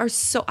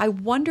 I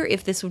wonder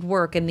if this would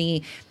work. And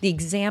the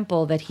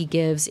example that he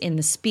gives in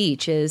the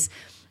speech is,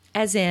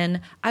 as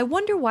in, I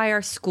wonder why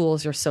our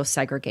schools are so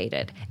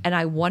segregated, and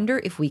I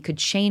wonder if we could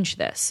change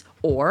this.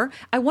 Or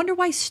I wonder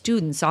why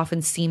students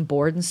often seem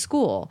bored in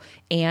school,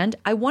 and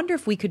I wonder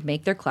if we could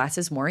make their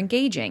classes more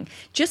engaging.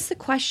 Just the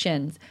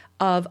question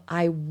of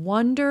I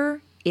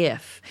wonder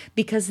if,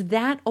 because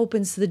that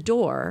opens the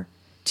door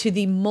to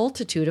the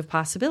multitude of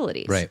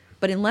possibilities. Right.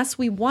 But unless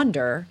we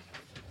wonder,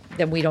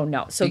 then we don't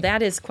know. So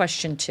that is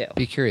question 2.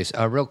 Be curious.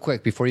 Real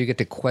quick, before you get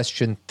to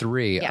question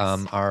 3,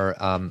 Yes. Our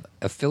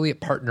affiliate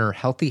partner,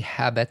 Healthy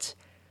Habits,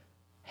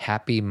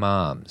 Happy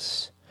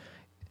Moms.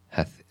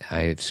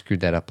 I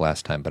screwed that up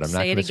last time, but I'm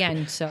not going to say it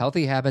again. So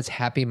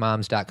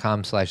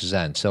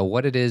healthyhabitshappymoms.com/Zen. So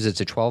what it is, it's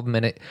a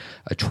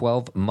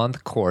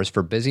 12-month course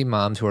for busy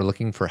moms who are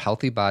looking for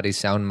healthy bodies,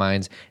 sound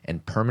minds,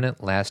 and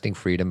permanent lasting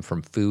freedom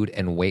from food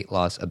and weight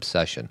loss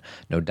obsession.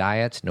 No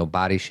diets, no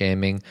body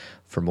shaming.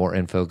 For more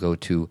info, go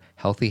to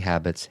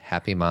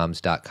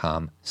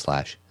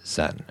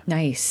healthyhabitshappymoms.com/Zen.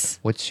 nice.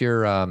 What's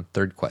your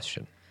third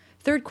question?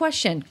 Third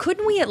question.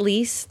 Couldn't we at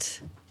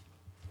least...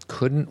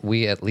 I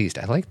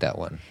like that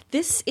one.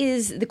 This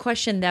is the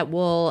question that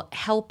will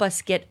help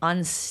us get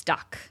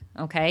unstuck,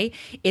 okay?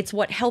 It's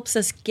what helps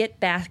us get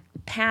back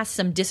past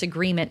some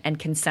disagreement and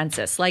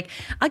consensus. Like,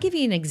 I'll give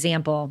you an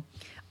example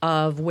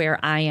of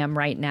where I am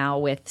right now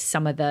with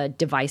some of the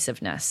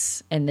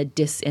divisiveness and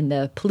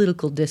the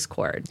political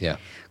discord. Yeah.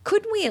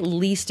 Couldn't we at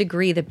least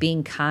agree that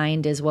being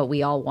kind is what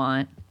we all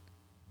want?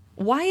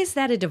 Why is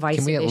that a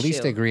divisive issue? Can we at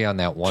least agree on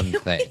that one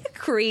thing? We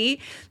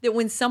agree that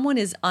when someone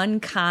is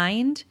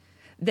unkind,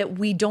 that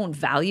we don't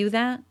value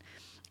that,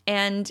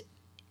 and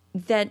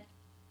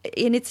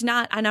it's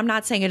not, and I'm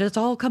not saying it's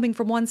all coming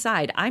from one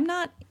side.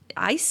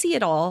 I see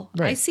it all.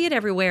 Right. I see it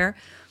everywhere,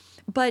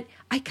 but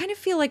I kind of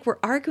feel like we're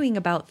arguing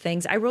about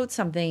things. I wrote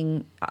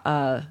something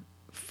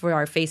for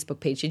our Facebook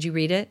page. Did you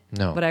read it?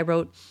 No. But I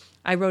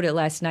wrote it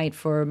last night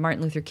for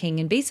Martin Luther King,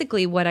 and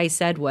basically what I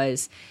said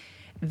was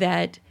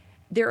that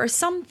there are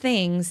some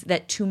things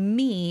that to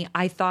me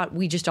I thought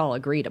we just all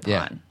agreed upon.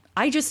 Yeah.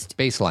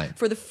 Baseline.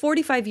 For the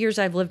 45 years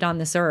I've lived on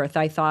this earth,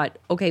 I thought,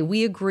 okay,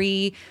 we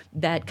agree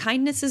that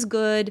kindness is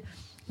good,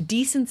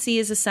 decency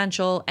is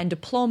essential, and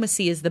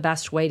diplomacy is the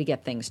best way to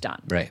get things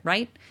done.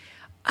 Right?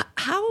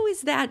 How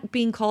is that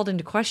being called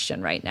into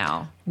question right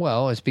now?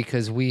 Well, it's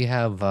because we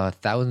have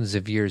thousands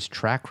of years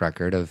track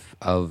record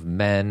of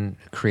men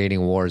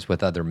creating wars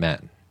with other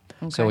men.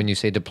 Okay. So when you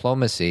say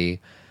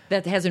diplomacy...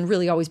 That hasn't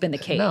really always been the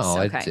case.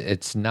 No,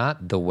 it's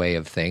not the way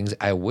of things.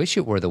 I wish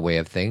it were the way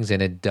of things,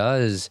 and it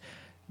does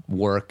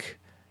work.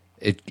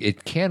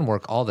 It can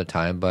work all the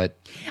time, but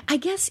I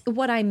guess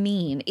what I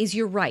mean is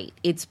you're right.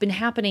 It's been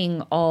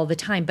happening all the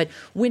time. But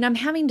when I'm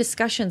having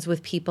discussions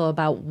with people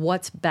about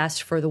what's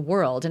best for the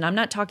world, and I'm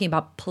not talking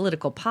about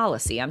political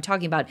policy, I'm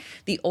talking about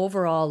the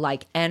overall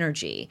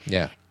energy.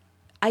 Yeah.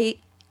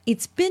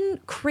 It's been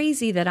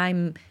crazy that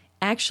I'm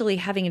actually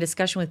having a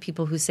discussion with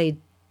people who say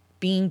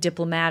being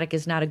diplomatic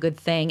is not a good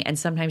thing, and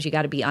sometimes you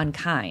got to be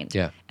unkind.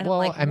 Yeah. And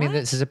well, I'm like, I mean,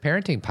 this is a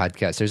parenting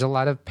podcast. There's a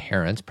lot of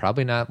parents,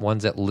 probably not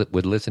ones that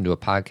would listen to a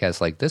podcast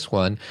like this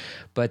one,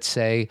 but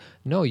say,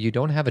 no, you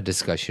don't have a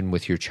discussion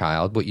with your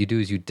child. What you do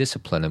is you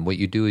discipline them. What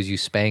you do is you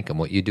spank them.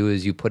 What you do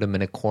is you put them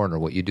in a corner.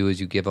 What you do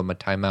is you give them a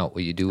timeout.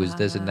 What you do is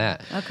this and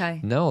that. Okay.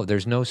 No,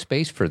 there's no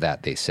space for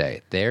that, they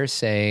say. They're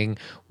saying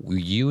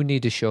you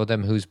need to show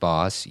them who's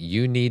boss.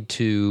 You need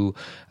to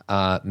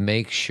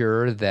make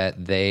sure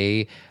that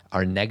they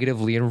are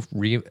negatively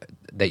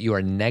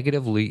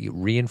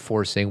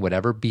reinforcing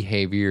whatever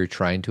behavior you're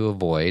trying to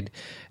avoid,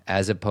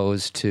 as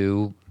opposed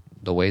to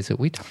the ways that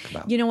we talk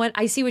about. You know what?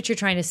 I see what you're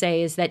trying to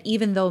say is that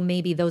even though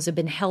maybe those have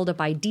been held up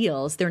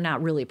ideals, they're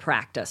not really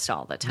practiced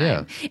all the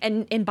time.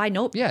 Yeah. And by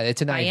no Yeah,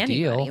 it's an by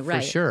ideal anybody,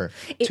 right. for sure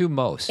to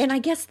most. And I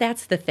guess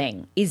that's the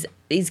thing is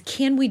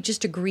can we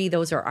just agree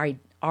those are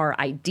our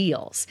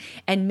ideals?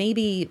 And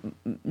maybe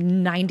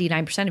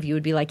 99% of you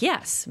would be like,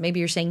 yes. Maybe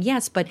you're saying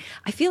yes, but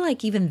I feel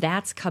like even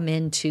that's come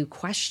into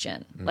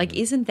question. Like,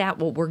 isn't that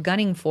what we're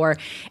gunning for?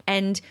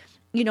 And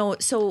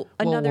so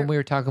another. Well, when we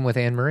were talking with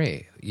Anne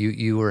Marie,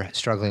 you were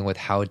struggling with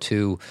how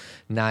to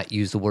not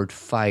use the word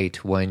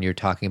fight when you're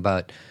talking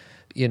about,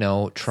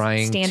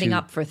 trying standing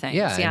up for things.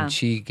 Yeah. And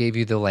she gave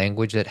you the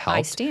language that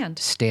helped.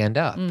 Stand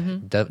up.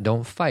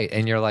 Don't fight.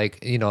 And you're like,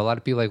 a lot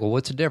of people are like, well,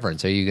 what's the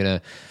difference? Are you going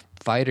to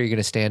fight or are you going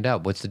to stand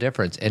up? What's the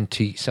difference? And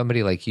to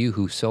somebody like you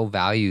who so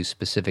values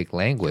specific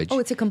language,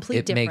 it's a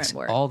complete different makes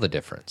word. All the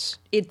difference.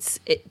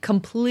 It's a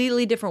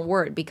completely different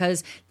word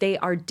because they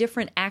are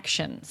different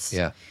actions.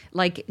 Yeah.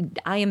 Like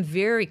I am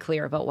very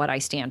clear about what I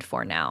stand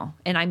for now,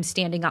 and I'm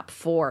standing up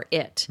for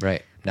it.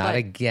 Right. Not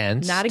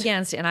against. Not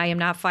against, and I am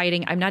not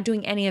fighting. I'm not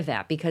doing any of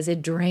that because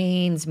it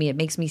drains me. It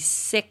makes me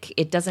sick.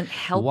 It doesn't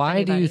help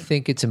Why do you anybody.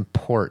 think it's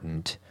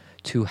important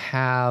to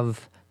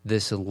have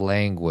this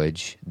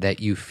language that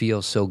you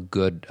feel so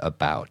good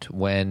about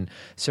when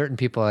certain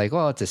people are like,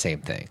 well, it's the same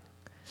thing?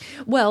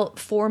 Well,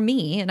 for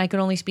me, and I can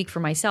only speak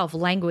for myself,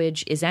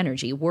 language is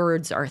energy.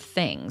 Words are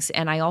things.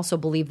 And I also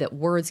believe that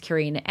words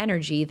carry an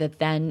energy that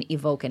then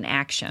evoke an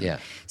action. Yeah.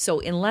 So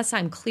unless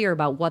I'm clear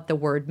about what the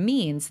word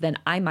means, then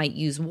I might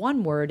use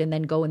one word and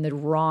then go in the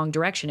wrong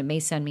direction. It may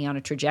send me on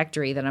a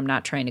trajectory that I'm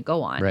not trying to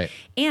go on. Right.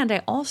 And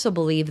I also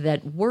believe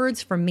that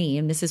words for me,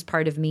 and this is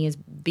part of me as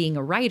being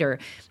a writer,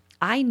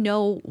 I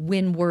know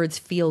when words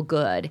feel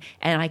good,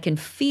 and I can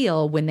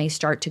feel when they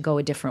start to go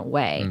a different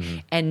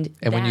way. And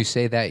when you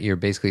say that, you're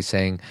basically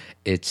saying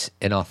it's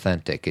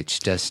inauthentic. It's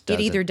just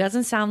doesn't. It either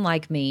doesn't sound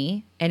like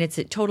me, and it's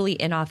totally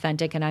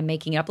inauthentic, and I'm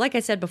making it up, like I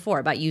said before,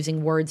 about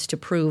using words to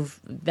prove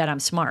that I'm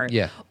smart.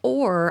 Yeah.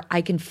 Or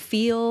I can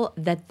feel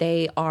that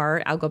they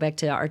are, I'll go back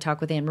to our talk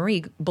with Anne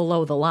Marie,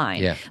 below the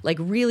line. Yeah. Like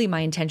really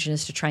my intention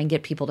is to try and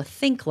get people to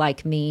think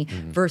like me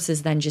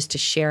versus then just to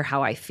share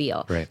how I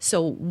feel. Right.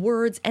 So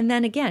words, and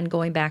then again,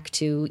 going back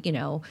to,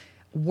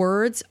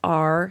 words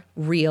are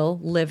real,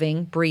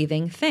 living,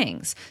 breathing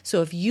things.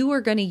 So if you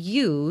are going to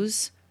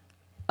use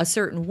a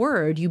certain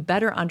word, you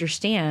better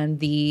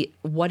understand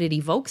what it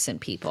evokes in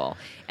people.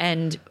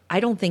 And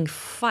I don't think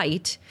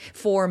fight,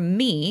 for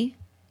me,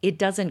 it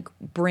doesn't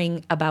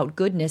bring about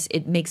goodness.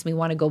 It makes me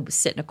want to go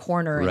sit in a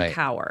corner and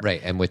cower.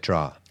 Right, and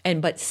withdraw.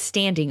 But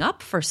standing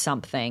up for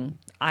something,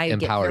 I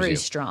Empowers get very you.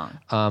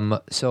 strong.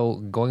 So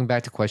going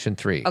back to question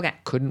 3. Okay.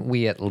 Couldn't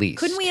we at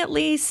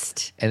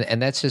least?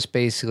 And that's just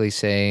basically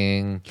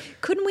saying.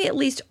 Couldn't we at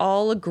least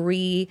all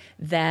agree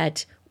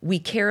that we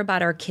care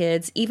about our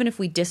kids, even if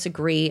we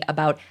disagree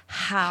about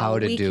how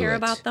we care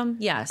about them?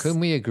 Yes. Couldn't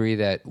we agree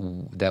that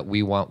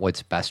we want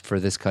what's best for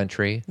this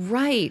country?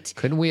 Right.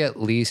 Couldn't we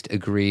at least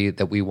agree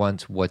that we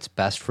want what's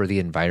best for the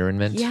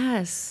environment?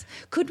 Yes.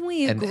 Couldn't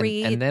we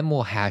agree? And then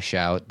we'll hash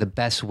out the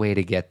best way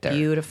to get there.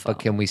 Beautiful. But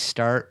can we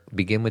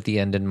begin with the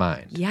end in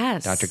mind?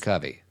 Yes. Dr.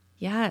 Covey.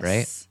 Yes.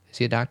 Right? Is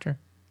he a doctor?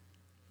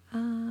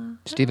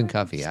 Stephen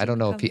Covey. I don't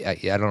know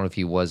if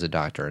he was a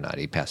doctor or not.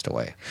 He passed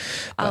away.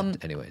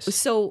 But anyways.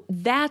 So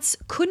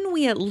couldn't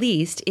we at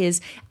least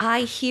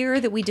I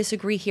hear that we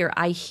disagree here.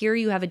 I hear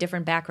you have a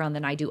different background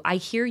than I do. I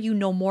hear you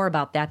know more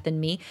about that than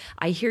me.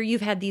 I hear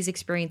you've had these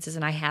experiences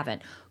and I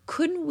haven't.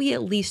 Couldn't we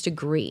at least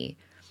agree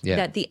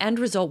that the end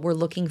result we're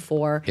looking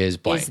for is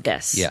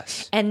this?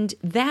 Yes. And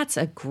that's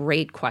a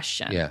great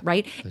question,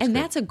 right?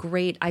 That's a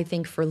great, I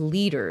think, for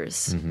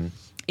leaders. Mm-hmm.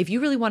 If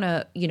you really want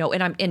to,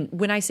 and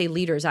when I say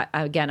leaders,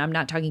 I'm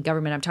not talking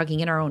government. I'm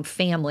talking in our own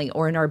family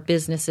or in our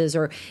businesses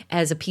or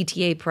as a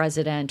PTA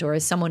president or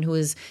as someone who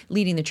is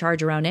leading the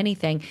charge around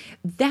anything.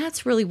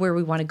 That's really where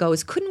we want to go.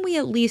 Is couldn't we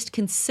at least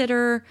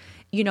consider,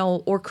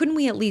 or couldn't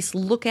we at least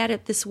look at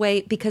it this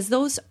way? Because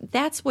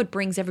that's what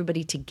brings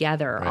everybody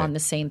together on the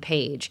same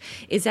page.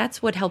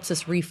 That's what helps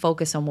us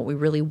refocus on what we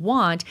really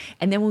want,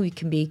 and then we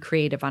can be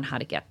creative on how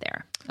to get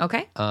there.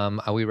 Okay.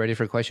 Are we ready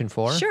for question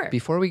 4? Sure.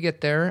 Before we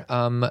get there,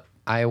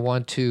 I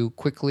want to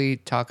quickly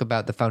talk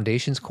about the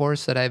foundations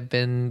course that I've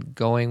been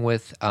going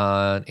with.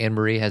 Anne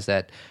Marie has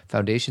that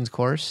foundations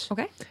course.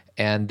 Okay.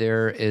 And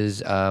there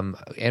is, Anne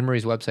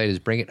Marie's website is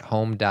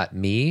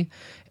bringithome.me.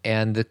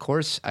 And the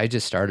course, I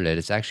just started it.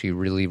 It's actually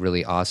really,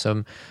 really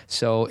awesome.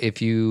 So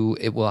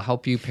it will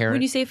help you parent.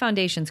 When you say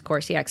foundations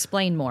course,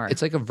 explain more.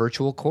 It's like a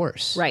virtual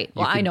course. Right.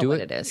 Well, I know what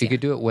it is. You could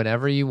do it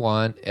whenever you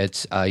want.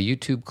 It's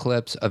YouTube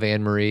clips of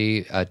Anne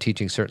Marie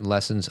teaching certain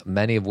lessons,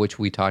 many of which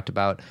we talked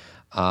about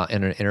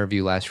in an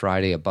interview last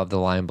Friday, above the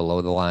line,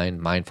 below the line,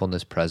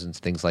 mindfulness, presence,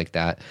 things like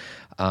that.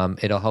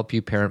 It'll help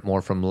you parent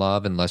more from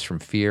love and less from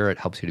fear. It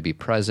helps you to be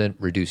present,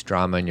 reduce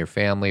drama in your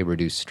family,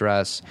 reduce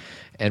stress,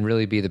 and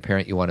really be the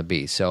parent you want to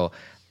be. So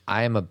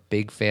I am a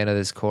big fan of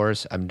this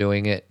course. I'm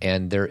doing it,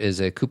 and there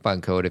is a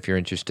coupon code if you're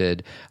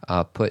interested.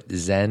 Put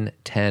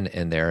Zen10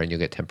 in there, and you'll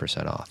get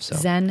 10% off. So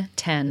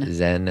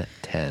Zen10.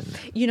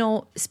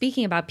 Zen10.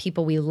 Speaking about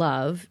people we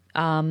love,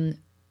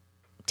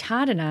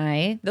 Todd and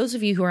I, those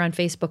of you who are on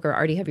Facebook or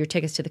already have your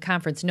tickets to the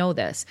conference know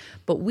this,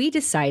 but we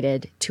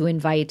decided to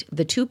invite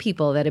the two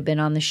people that have been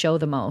on the show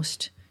the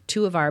most,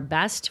 two of our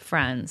best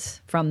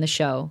friends from the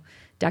show,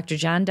 Dr.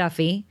 John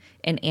Duffy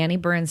and Annie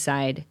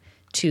Burnside,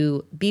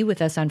 to be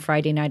with us on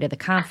Friday night of the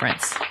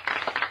conference.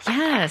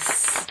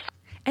 Yes.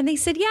 And they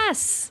said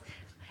yes.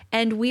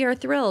 And we are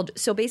thrilled.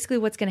 So basically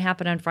what's going to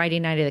happen on Friday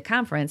night of the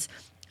conference,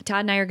 Todd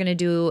and I are going to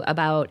do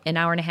about an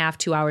hour and a half,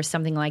 2 hours,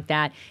 something like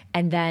that.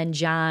 And then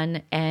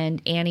John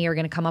and Annie are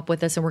going to come up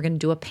with us, and we're going to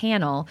do a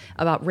panel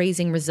about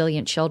raising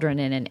resilient children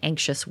in an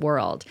anxious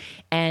world.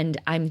 And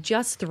I'm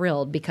just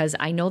thrilled because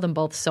I know them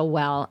both so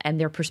well, and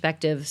their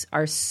perspectives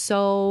are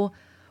so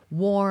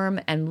warm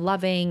and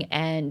loving,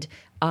 and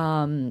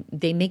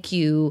they make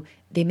you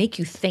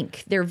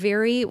think.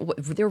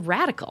 They're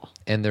radical.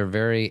 And they're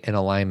very in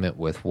alignment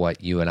with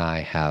what you and I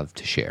have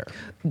to share.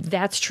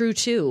 That's true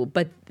too,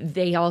 but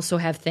they also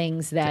have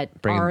things that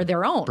are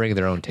their own. Bring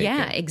their own take.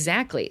 Yeah,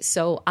 exactly.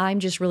 So I'm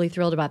just really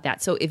thrilled about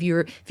that. So if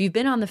you've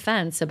been on the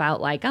fence about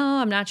like,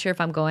 I'm not sure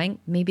if I'm going,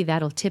 maybe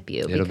that'll tip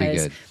you. It'll be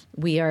good.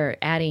 We are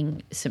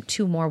adding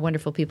two more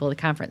wonderful people to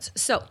the conference.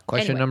 So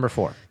question number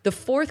 4. The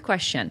fourth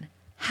question,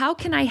 how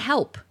can I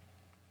help?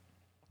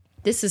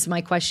 This is my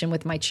question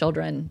with my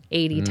children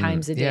 80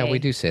 times a day. Yeah, we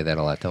do say that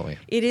a lot, don't we?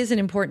 It is an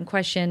important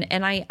question,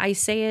 and I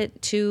say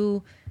it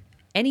to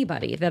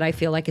anybody that I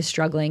feel like is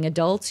struggling.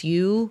 Adults,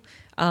 you,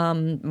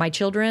 my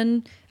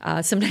children.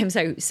 Sometimes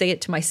I say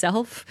it to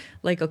myself,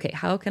 like, okay,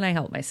 how can I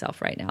help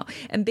myself right now?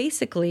 And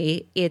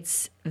basically,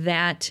 it's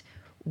that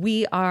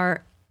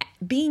we're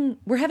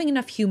having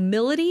enough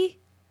humility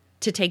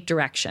to take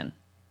direction.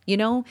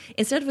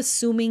 Instead of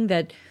assuming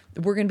that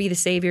we're going to be the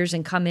saviors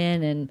and come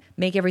in and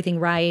make everything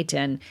right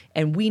and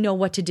we know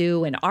what to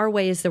do and our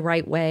way is the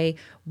right way,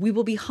 we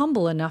will be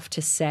humble enough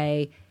to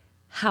say,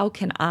 how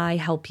can I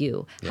help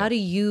you? Yeah.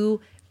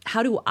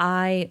 How do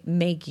I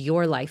make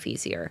your life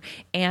easier?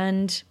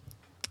 And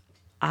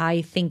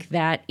I think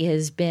that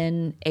has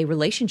been a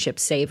relationship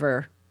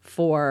saver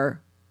for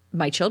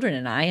my children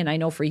and I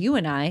know for you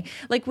and I,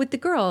 like with the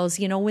girls,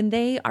 when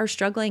they are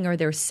struggling or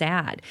they're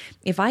sad,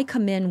 if I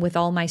come in with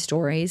all my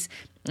stories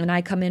and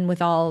I come in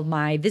with all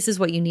my, this is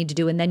what you need to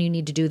do, and then you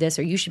need to do this,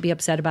 or you should be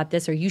upset about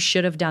this, or you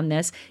should have done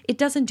this, it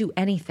doesn't do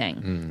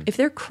anything. If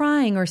they're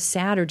crying or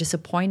sad or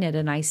disappointed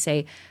and I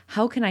say,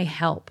 how can I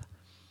help?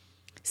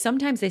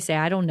 Sometimes they say,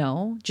 I don't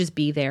know, just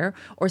be there.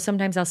 Or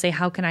sometimes I'll say,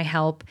 how can I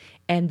help?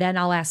 And then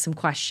I'll ask some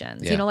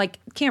questions. Yeah. Like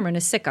Cameron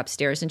is sick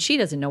upstairs and she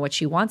doesn't know what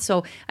she wants.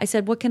 So I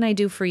said, what can I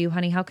do for you,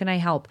 honey? How can I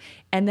help?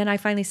 And then I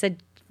finally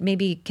said,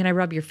 maybe can I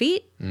rub your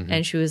feet?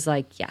 And she was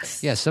like,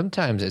 yes. Yeah,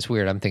 sometimes it's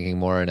weird. I'm thinking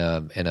more in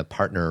a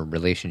partner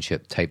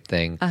relationship type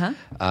thing.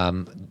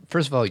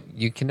 First of all,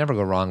 you can never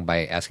go wrong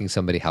by asking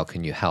somebody, how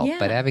can you help? Yeah.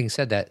 But having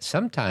said that,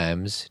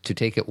 sometimes, to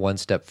take it one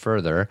step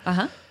further,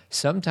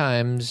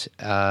 sometimes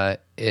they're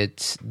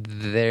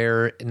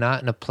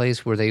not in a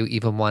place where they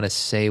even want to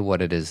say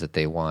what it is that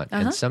they want.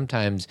 And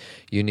sometimes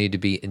you need to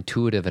be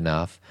intuitive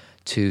enough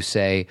to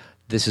say,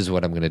 this is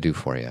what I'm going to do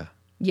for you.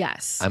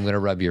 Yes. I'm going to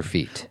rub your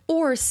feet.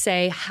 Or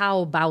say, how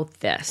about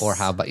this? Or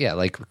how about,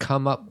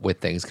 come up with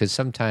things. Because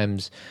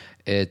sometimes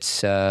it's,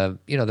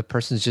 the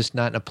person's just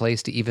not in a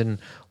place to even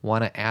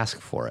want to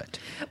ask for it.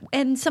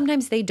 And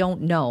sometimes they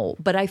don't know.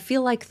 But I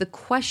feel like the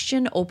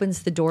question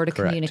opens the door to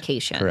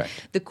communication. Correct.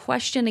 The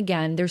question,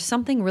 again, there's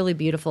something really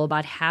beautiful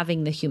about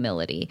having the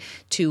humility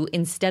to,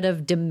 instead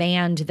of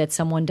demand that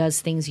someone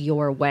does things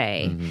your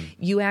way,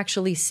 you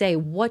actually say,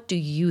 what do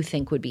you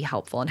think would be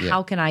helpful? And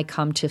how can I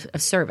come to a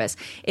service?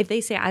 If they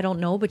say, I don't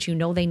know, but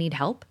they need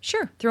help,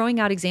 sure. Throwing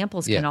out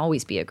examples can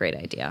always be a great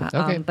idea.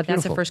 Okay, but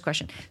that's the first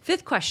question.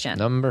 Fifth question.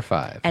 Number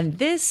 5. And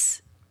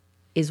this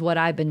is what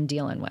I've been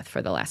dealing with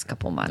for the last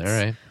couple months. All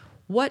right.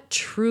 What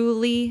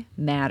truly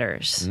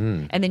matters?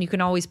 And then you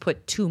can always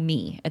put to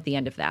me at the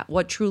end of that.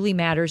 What truly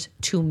matters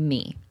to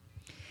me?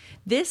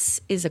 This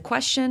is a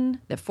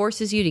question that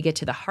forces you to get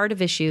to the heart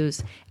of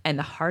issues and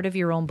the heart of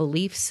your own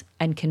beliefs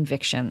and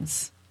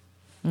convictions.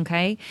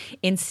 Okay?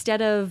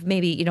 Instead of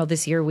maybe,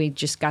 this year we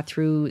just got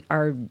through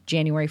our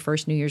January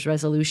 1st New Year's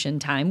resolution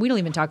time. We don't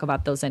even talk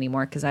about those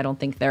anymore because I don't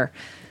think they're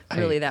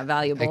really that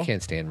valuable. I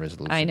can't stand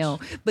resolutions. I know.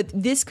 But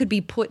this could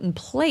be put in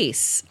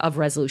place of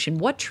resolution.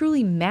 What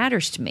truly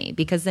matters to me?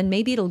 Because then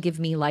maybe it'll give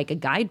me like a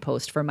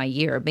guidepost for my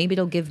year. Maybe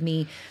it'll give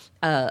me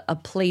a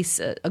place,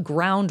 a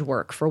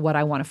groundwork for what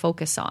I want to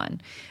focus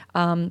on.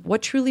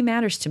 What truly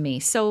matters to me?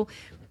 So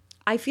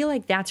I feel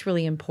like that's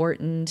really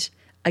important.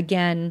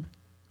 Again,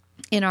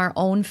 in our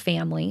own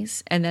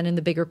families and then in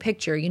the bigger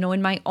picture,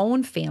 in my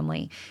own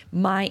family,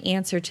 my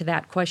answer to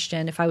that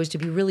question, if I was to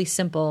be really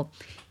simple,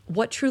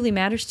 what truly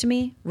matters to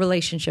me?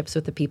 Relationships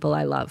with the people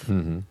I love.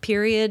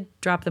 Period.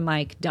 Drop the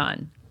mic.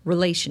 Done.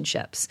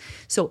 Relationships.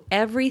 So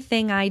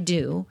everything I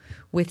do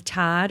with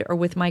Todd or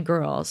with my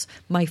girls,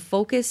 my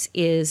focus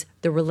is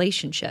the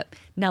relationship.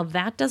 Now,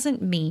 that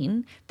doesn't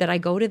mean that I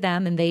go to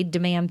them and they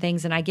demand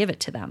things and I give it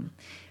to them.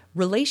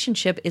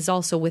 Relationship is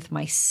also with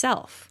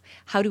myself.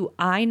 How do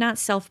I not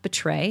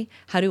self-betray?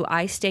 How do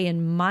I stay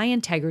in my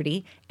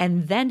integrity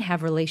and then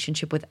have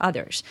relationship with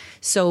others?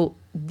 So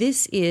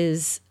this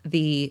is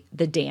the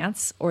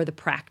dance or the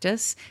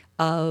practice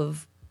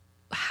of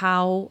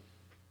how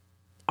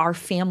our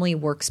family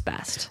works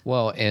best.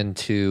 Well, and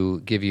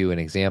to give you an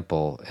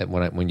example,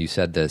 when you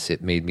said this,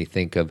 it made me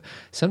think of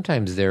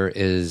sometimes there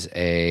is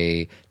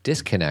a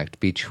disconnect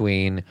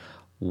between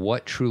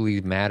what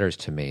truly matters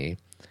to me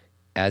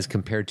as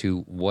compared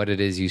to what it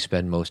is you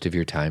spend most of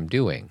your time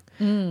doing.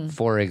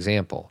 For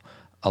example,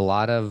 a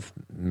lot of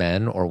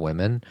men or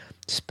women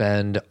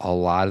spend a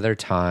lot of their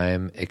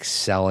time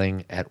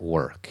excelling at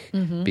work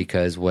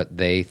because what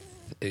they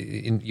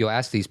you'll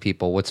ask these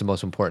people, what's the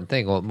most important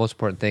thing? Well, the most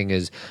important thing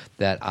is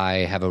that I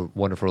have a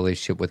wonderful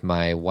relationship with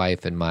my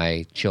wife and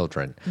my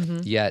children.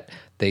 Yet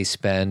they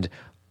spend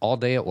all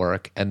day at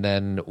work, and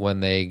then when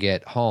they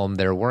get home,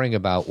 they're worrying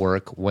about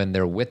work when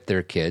they're with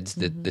their kids,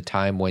 the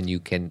time when you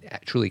can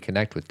truly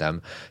connect with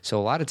them. So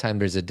a lot of time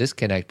there's a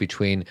disconnect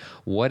between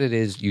what it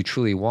is you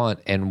truly want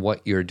and what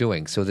you're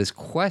doing. So this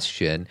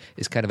question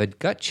is kind of a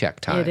gut check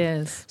time. It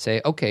is. Say,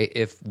 okay,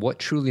 if what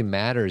truly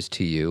matters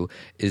to you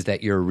is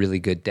that you're a really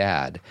good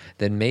dad,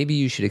 then maybe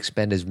you should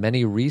expend as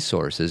many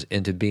resources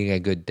into being a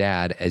good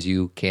dad as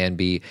you can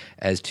be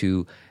as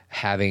to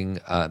having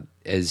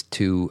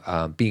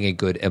being a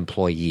good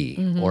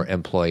employee or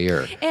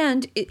employer.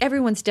 And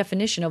everyone's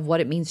definition of what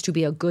it means to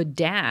be a good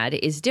dad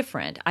is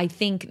different. I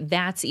think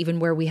that's even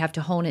where we have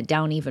to hone it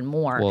down even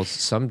more. Well,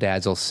 some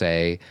dads will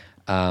say,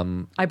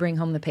 I bring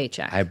home the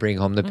paycheck. I bring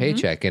home the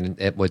paycheck, and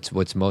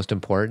what's most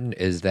important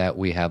is that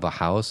we have a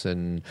house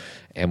and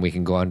we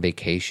can go on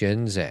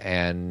vacations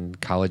and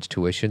college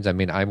tuitions. I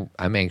mean,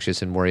 I'm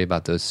anxious and worry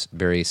about those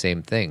very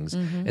same things,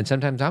 and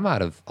sometimes I'm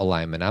out of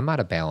alignment, I'm out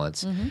of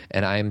balance,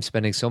 and I'm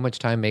spending so much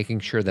time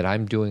making sure that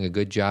I'm doing a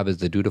good job as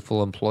the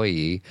dutiful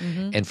employee,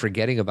 and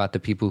forgetting about the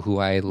people who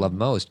I love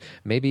most.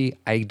 Maybe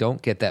I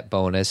don't get that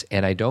bonus,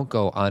 and I don't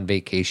go on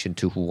vacation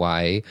to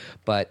Hawaii,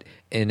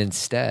 and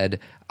instead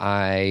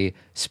I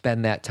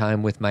spend that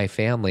time with my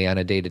family on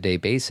a day-to-day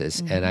basis.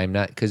 And I'm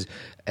not, because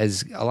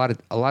as a lot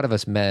of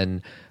us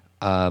men,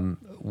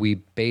 we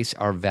base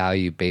our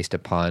value based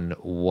upon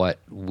what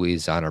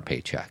is on our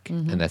paycheck,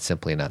 and that's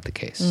simply not the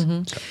case.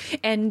 So.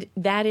 And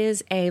that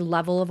is a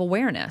level of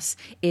awareness,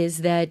 is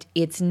that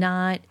it's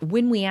not,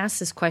 when we ask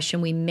this question,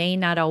 we may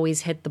not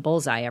always hit the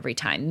bullseye every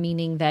time,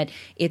 meaning that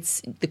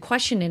it's, the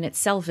question in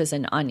itself is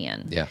an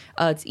onion. Yeah.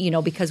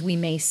 Because we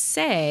may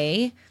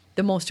say,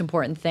 the most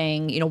important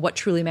thing, what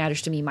truly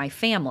matters to me, my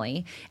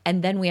family.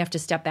 And then we have to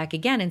step back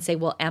again and say,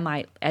 well,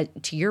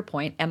 to your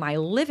point, am I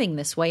living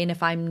this way? And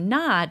if I'm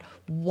not,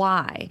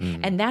 why?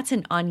 And that's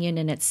an onion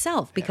in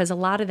itself, because a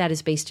lot of that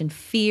is based in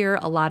fear.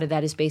 A lot of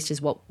that is based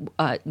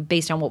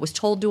on what was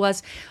told to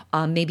us,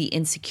 maybe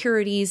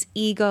insecurities,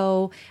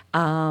 ego,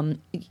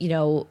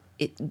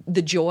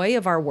 the joy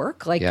of our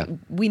work.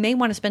 We may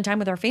want to spend time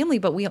with our family,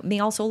 but we may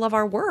also love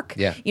our work.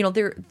 Yeah.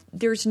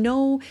 This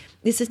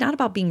is not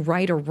about being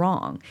right or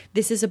wrong.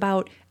 This is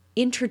about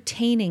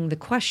entertaining the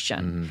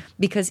question,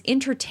 because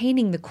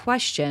entertaining the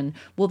question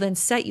will then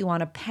set you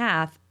on a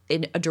path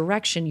in a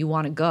direction you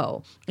want to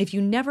go. If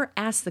you never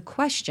ask the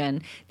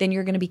question, then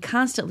you're going to be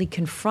constantly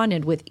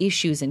confronted with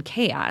issues and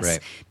chaos,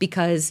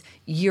 because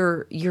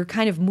you're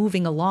kind of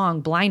moving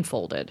along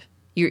blindfolded.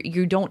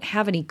 You don't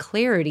have any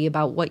clarity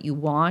about what you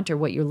want or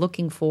what you're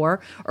looking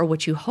for or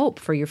what you hope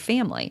for your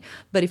family.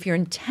 But if your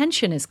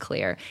intention is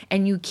clear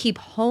and you keep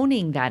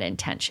honing that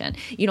intention,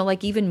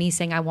 like even me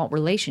saying I want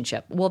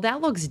relationship, well,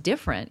 that looks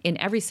different in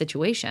every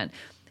situation.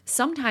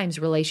 Sometimes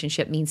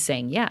relationship means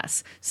saying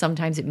yes.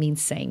 Sometimes it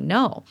means saying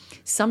no.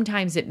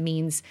 Sometimes it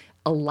means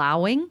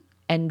allowing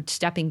and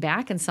stepping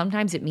back, and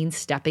sometimes it means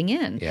stepping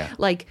in. Yeah.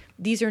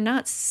 These are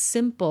not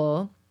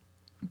simple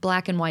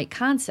black and white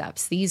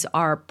concepts. These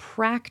are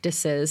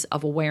practices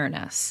of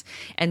awareness.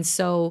 And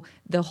so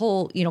the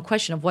whole,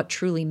 question of what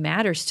truly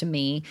matters to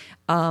me,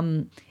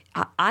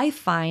 I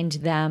find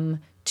them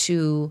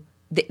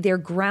they're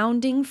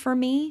grounding for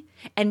me,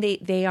 and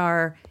they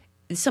are,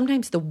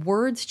 sometimes the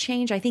words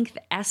change. I think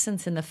the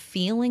essence and the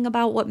feeling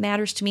about what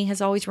matters to me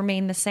has always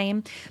remained the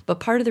same. But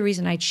part of the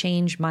reason I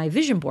change my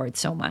vision board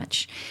so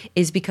much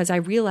is because I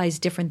realize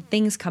different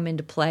things come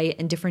into play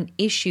and different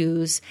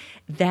issues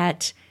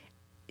that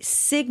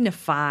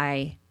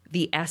signify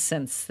the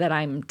essence that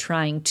I'm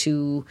trying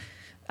to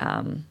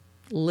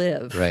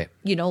live. Right.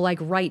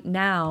 Right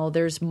now,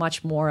 there's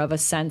much more of a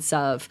sense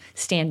of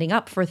standing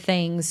up for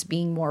things,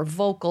 being more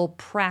vocal,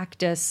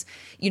 practice.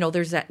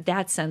 There's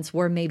that sense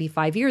where maybe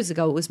 5 years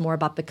ago, it was more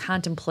about the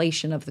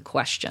contemplation of the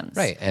questions.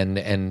 Right.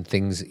 And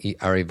things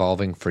are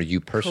evolving for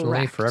you personally,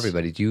 Correct. for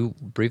everybody. Do you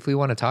briefly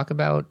want to talk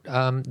about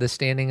the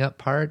standing up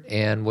part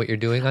and what you're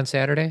doing on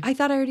Saturday? I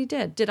thought I already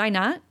did. Did I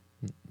not?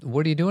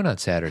 what are you doing on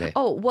Saturday?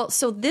 Oh, well,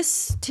 so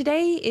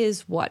today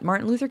is what?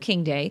 Martin Luther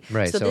King Day.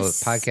 Right. So this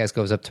the podcast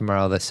goes up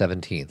tomorrow, the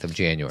 17th of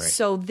January.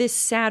 So this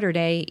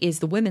Saturday is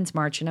the Women's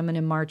March, and I'm going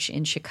to march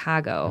in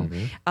Chicago.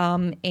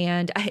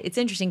 And it's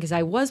interesting because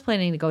I was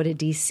planning to go to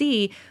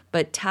D.C.,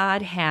 but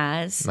Todd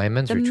has the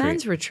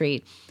men's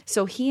retreat.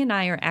 So he and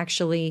I are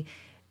actually...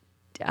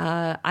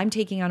 I'm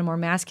taking on a more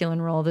masculine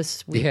role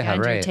this weekend. Yeah,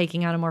 right. You're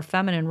taking on a more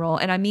feminine role.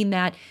 And I mean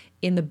that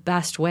in the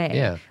best way.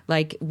 Yeah.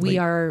 Like we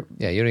are...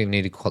 Yeah, you don't even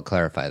need to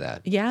clarify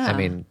that. Yeah. I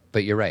mean,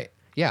 but you're right.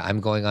 Yeah, I'm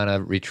going on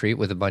a retreat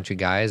with a bunch of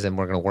guys, and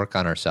we're going to work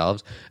on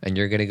ourselves, and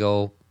you're going to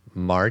go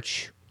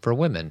march for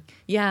women.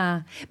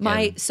 Yeah.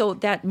 My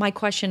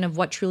question of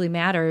what truly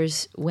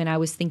matters when I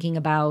was thinking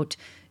about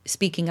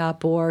speaking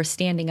up or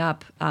standing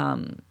up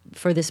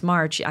for this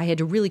march, I had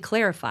to really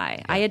clarify.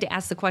 Yeah. I had to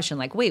ask the question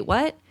like, wait,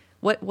 what?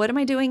 What am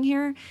I doing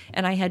here?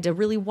 And I had to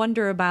really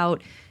wonder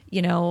about,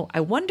 I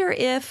wonder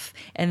if,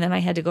 and then I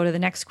had to go to the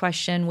next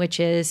question, which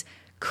is,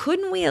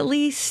 couldn't we at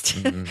least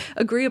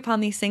agree upon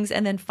these things?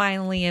 And then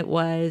finally it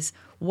was,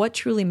 what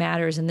truly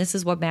matters? And this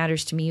is what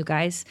matters to me, you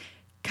guys.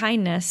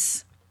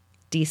 Kindness,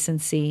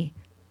 decency,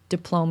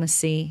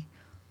 diplomacy,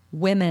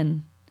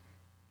 women,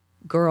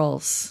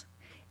 girls.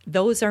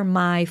 Those are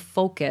my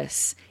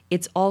focus.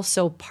 It's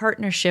also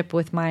partnership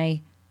with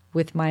my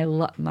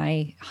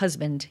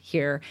husband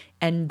here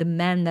and the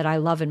men that I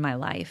love in my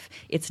life.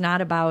 It's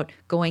not about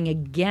going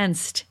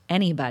against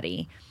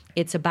anybody.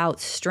 It's about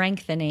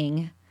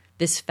strengthening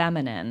this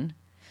feminine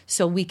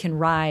so we can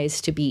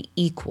rise to be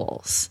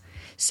equals.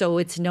 So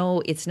it's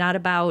not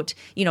about,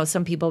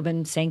 some people have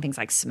been saying things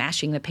like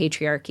smashing the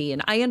patriarchy,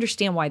 and I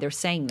understand why they're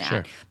saying that,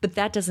 sure. But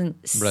that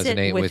doesn't resonate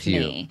sit with you.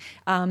 me.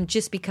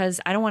 Just because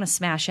I don't want to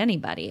smash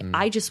anybody.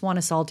 I just want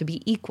us all to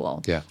be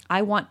equal. Yeah.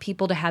 I want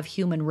people to have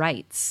human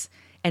rights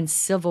and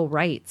civil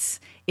rights.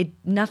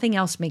 Nothing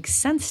else makes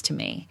sense to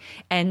me.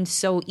 And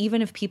so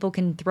even if people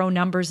can throw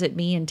numbers at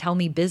me and tell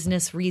me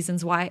business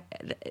reasons why,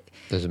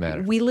 doesn't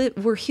matter.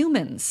 We're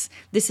humans.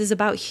 This is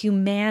about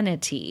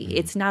humanity.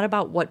 It's not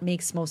about what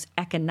makes most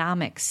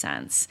economic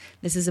sense.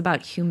 This is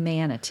about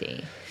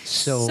humanity.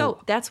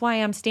 So that's why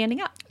I'm standing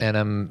up. And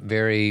I'm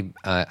very,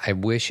 I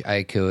wish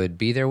I could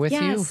be there with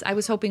you. Yes, I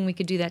was hoping we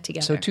could do that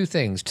together. So two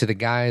things to the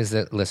guys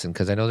that listen,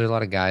 because I know there's a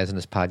lot of guys in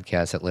this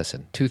podcast that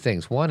listen. Two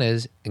things. One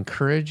is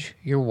encourage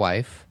your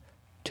wife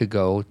to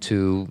go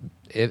to,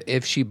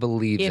 if she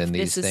believes in these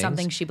things. If this is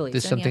something she believes in,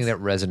 this is something that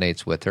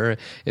resonates with her.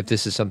 If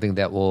this is something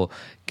that will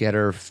get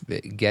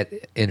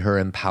in her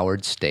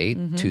empowered state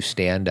to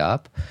stand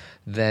up,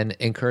 then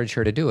encourage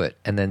her to do it.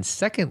 And then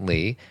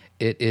secondly,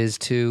 it is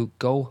to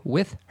go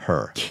with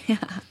her. Yeah.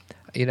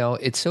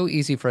 It's so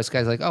easy for us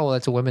guys like, oh, well,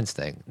 that's a women's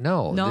thing.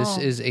 No, this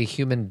is a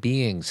human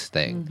being's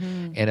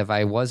thing. And if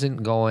I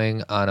wasn't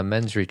going on a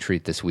men's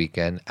retreat this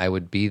weekend, I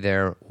would be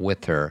there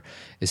with her.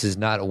 This is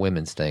not a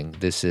women's thing.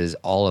 This is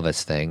all of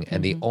us thing.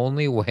 And the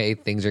only way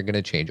things are going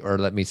to change, or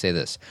let me say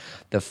this,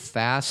 the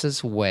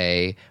fastest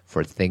way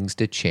for things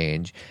to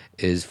change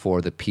is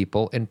for the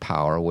people in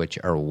power, which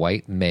are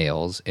white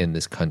males in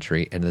this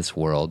country, in this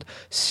world,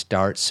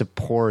 start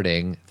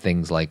supporting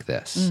things like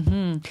this.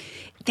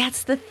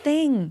 That's the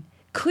thing.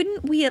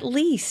 Couldn't we at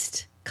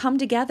least come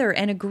together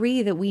and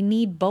agree that we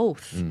need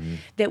both?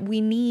 That we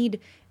need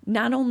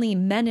not only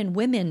men and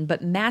women,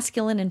 but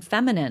masculine and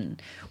feminine.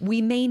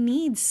 We may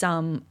need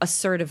some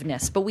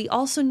assertiveness, but we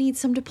also need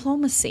some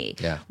diplomacy.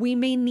 Yeah. We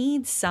may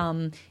need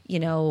some,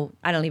 because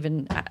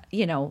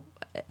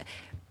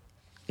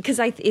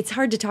it's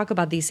hard to talk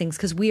about these things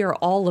because we are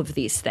all of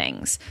these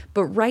things.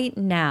 But right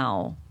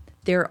now,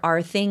 there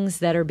are things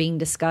that are being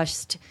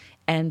discussed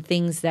and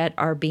things that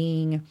are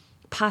being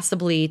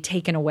possibly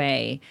taken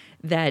away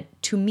that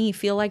to me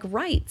feel like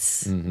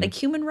rights, like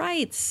human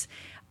rights.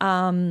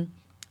 And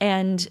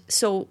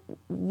so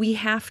we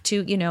have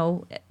to,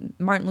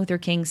 Martin Luther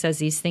King says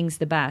these things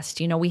the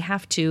best, we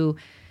have to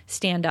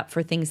stand up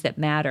for things that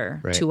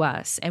matter to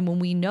us. And when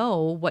we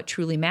know what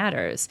truly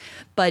matters.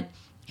 But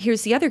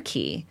here's the other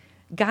key.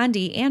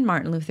 Gandhi and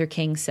Martin Luther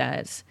King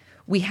says,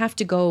 we have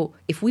to go,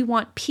 if we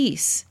want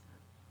peace,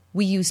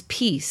 we use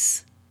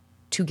peace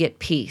to get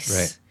peace.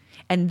 Right.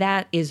 And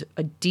that is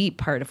a deep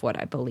part of what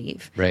I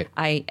believe. Right.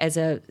 As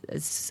a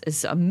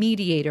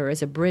mediator,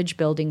 as a bridge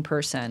building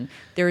person,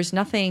 there is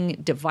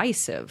nothing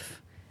divisive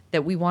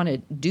that we want to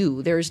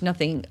do. There's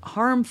nothing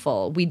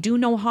harmful. We do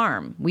no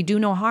harm.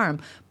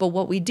 But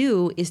what we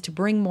do is to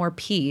bring more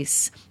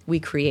peace. We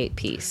create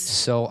peace.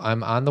 So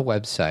I'm on the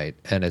website,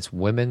 and it's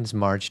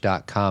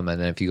womensmarch.com. And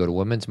then if you go to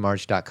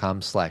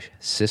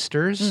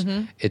womensmarch.com/sisters,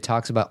 it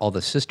talks about all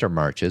the sister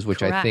marches, which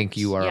Correct. I think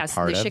you are a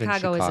part of in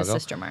Chicago. Is a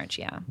sister march,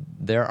 yeah.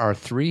 There are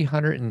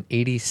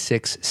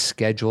 386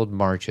 scheduled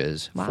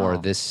marches for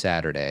this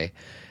Saturday.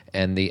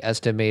 And the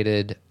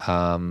estimated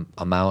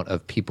amount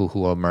of people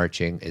who are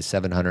marching is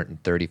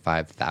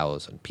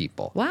 735,000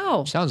 people.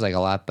 Wow. Sounds like a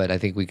lot, but I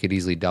think we could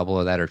easily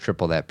double that or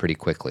triple that pretty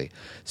quickly.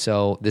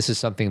 So this is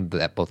something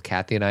that both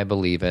Cathy and I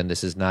believe in.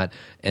 This is not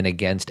an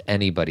against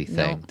anybody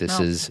thing. This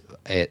is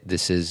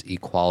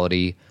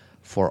equality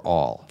for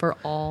all. For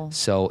all.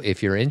 So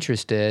if you're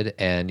interested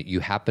and you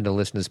happen to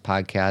listen to this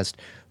podcast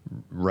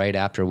right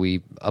after we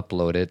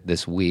upload it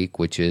this week,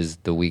 which is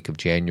the week of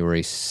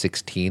January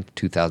 16th,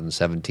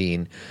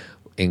 2017,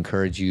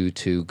 encourage you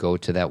to go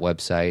to that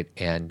website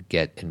and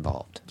get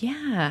involved.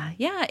 Yeah.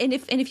 And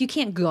if you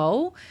can't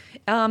go,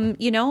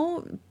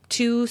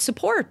 to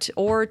support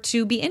or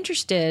to be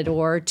interested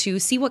or to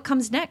see what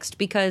comes next,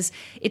 because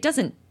it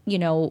doesn't,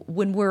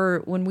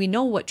 when we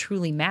know what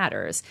truly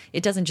matters,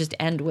 it doesn't just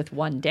end with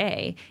one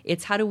day.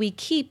 It's how do we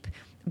keep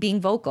being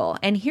vocal?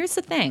 And here's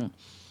the thing.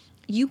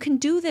 You can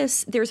do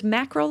this. There's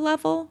macro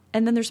level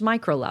and then there's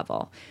micro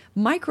level.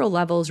 Micro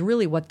level is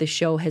really what the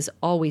show has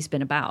always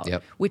been about,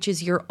 which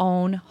is your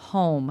own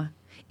home.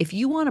 If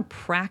you want to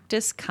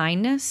practice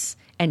kindness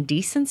and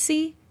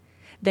decency,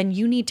 then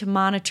you need to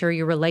monitor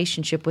your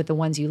relationship with the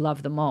ones you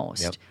love the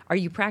most. Are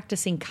you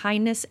practicing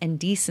kindness and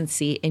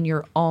decency in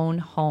your own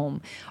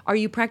home? Are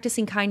you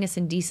practicing kindness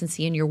and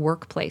decency in your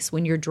workplace,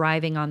 when you're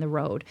driving on the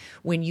road,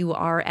 when you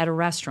are at a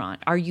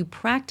restaurant? Are you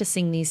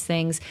practicing these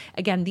things?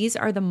 Again, these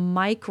are the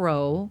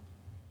micro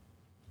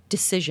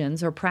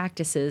decisions or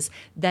practices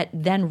that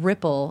then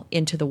ripple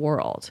into the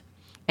world.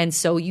 And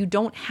so you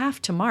don't have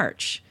to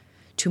march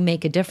to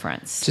make a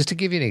difference. Just to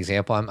give you an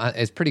example,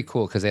 it's pretty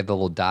cool because they have the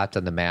little dots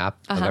on the map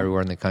of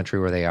everywhere in the country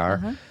where they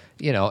are,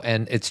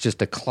 and it's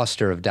just a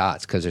cluster of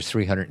dots because there's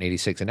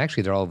 386, and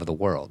actually they're all over the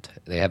world.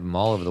 They have them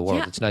all over the world.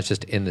 Yeah. It's not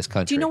just in this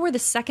country. Do you know where the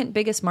second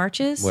biggest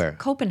march is? Where?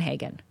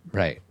 Copenhagen.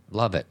 Right.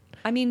 Love it.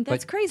 I mean,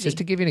 that's crazy. Just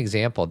to give you an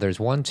example, there's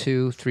 1,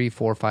 2, 3,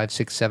 4, 5,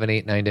 6, 7,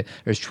 8, 9,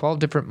 there's 12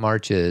 different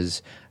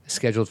marches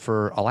scheduled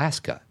for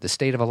Alaska, the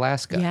state of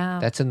Alaska. Yeah.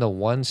 That's in the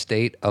one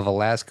state of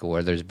Alaska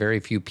where there's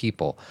very few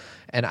people.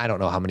 And I don't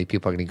know how many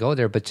people are going to go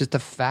there, but just the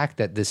fact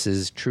that this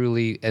is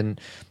truly, and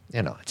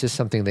it's just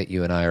something that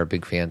you and I are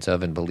big fans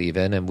of and believe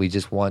in. And we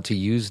just want to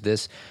use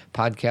this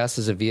podcast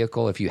as a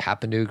vehicle. If you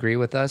happen to agree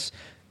with us,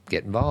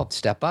 get involved,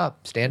 step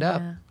up, stand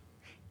up.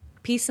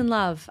 Peace and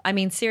love. I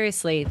mean,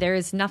 seriously, there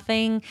is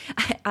nothing.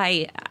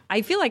 I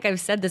feel like I've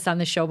said this on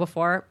the show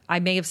before. I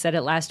may have said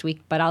it last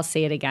week, but I'll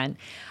say it again.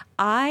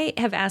 I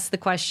have asked the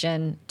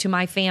question to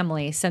my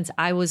family since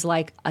I was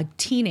like a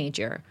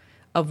teenager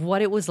of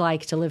what it was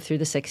like to live through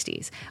the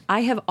 60s. I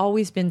have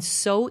always been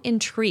so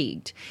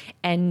intrigued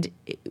and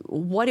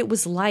what it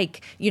was like.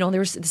 The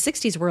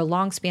 60s were a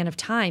long span of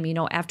time,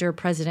 after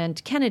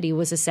President Kennedy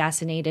was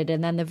assassinated,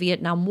 and then the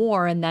Vietnam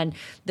War, and then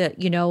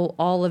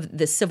all of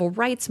the civil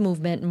rights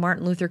movement and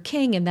Martin Luther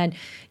King, and then,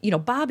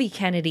 Bobby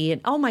Kennedy. And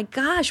oh my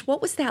gosh,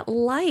 what was that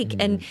like?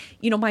 And,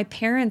 my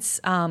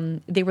parents,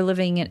 they were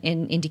living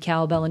in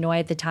DeKalb, Illinois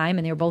at the time,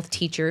 and they were both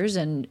teachers,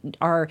 and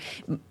our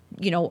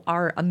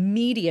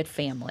immediate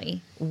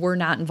family were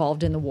not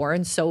involved in the war.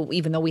 And so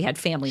even though we had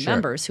family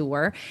members who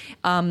were,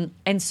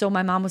 and so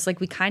my mom was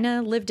like, we kind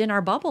of lived in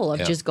our bubble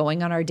of just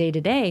going on our day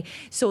to day.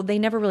 So they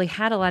never really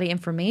had a lot of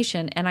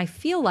information. And I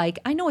feel like,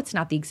 I know it's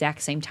not the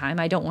exact same time.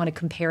 I don't want to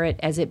compare it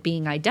as it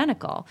being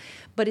identical,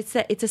 but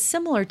it's a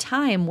similar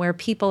time where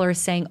people are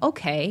saying,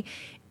 okay,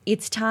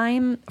 it's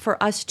time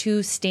for us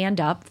to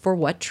stand up for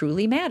what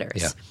truly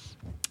matters. Yeah.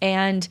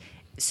 And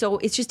so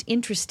it's just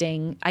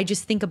interesting. I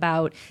just think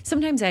about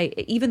sometimes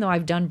even though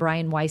I've done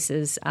Brian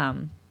Weiss's,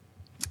 I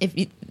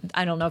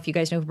don't know if you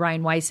guys know who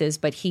Brian Weiss is,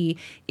 but he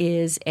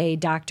is a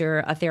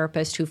doctor, a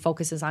therapist who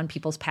focuses on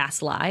people's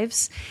past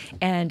lives.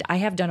 And I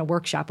have done a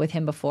workshop with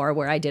him before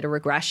where I did a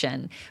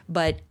regression,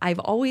 but I've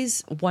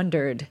always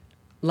wondered,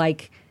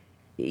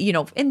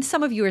 and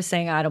some of you are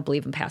saying, I don't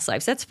believe in past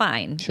lives. That's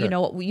fine.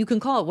 Sure. You can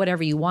call it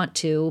whatever you want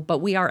to, but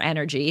we are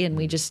energy and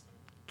we just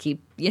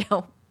keep,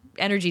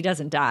 energy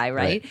doesn't die,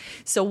 right?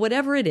 So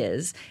whatever it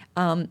is,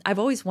 I've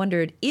always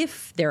wondered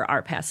if there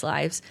are past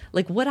lives,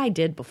 like what I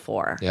did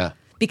before. Yeah.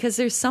 Because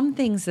there's some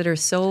things that are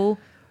so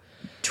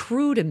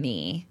true to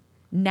me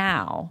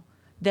now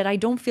that I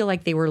don't feel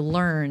like they were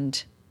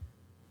learned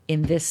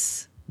in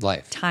this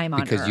life time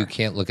on because Earth. you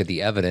can't look at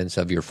the evidence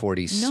of your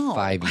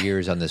 45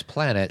 years on this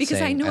planet because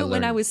saying, I knew it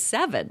when I learned. was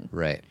 7.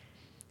 Right.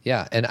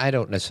 Yeah, and I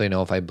don't necessarily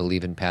know if I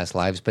believe in past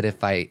lives, but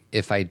if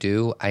I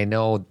do, I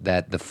know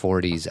that the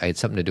 40s, I had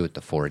something to do with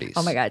the 40s.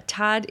 Oh my God,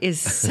 Todd is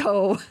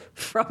so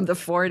from the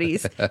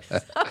 40s.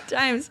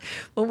 Sometimes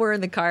when we're in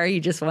the car, he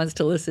just wants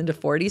to listen to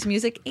 40s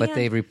music. But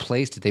they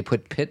replaced it. They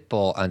put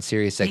Pitbull on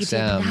Sirius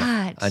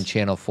XM on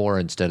Channel 4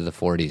 instead of the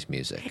 40s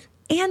music.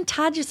 And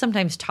Todd just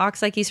sometimes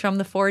talks like he's from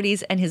the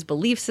 40s, and his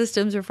belief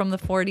systems are from the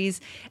 40s,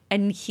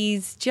 and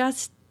he's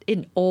just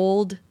an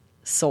old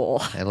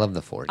soul. I love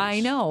the 40s.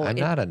 I know.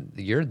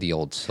 You're the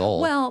old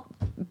soul. Well,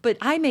 but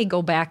I may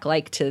go back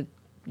to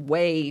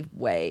way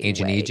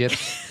Ancient Egypt.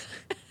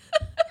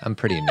 I'm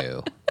pretty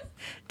new.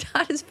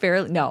 Todd is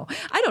fairly, no,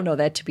 I don't know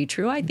that to be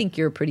true. I think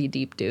you're a pretty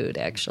deep dude,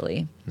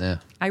 actually. Yeah.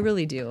 I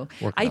really do.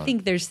 I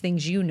think there's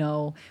things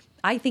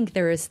I think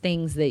there is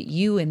things that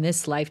you in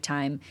this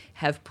lifetime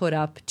have put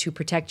up to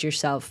protect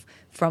yourself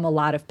from a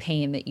lot of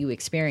pain that you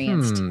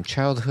experienced.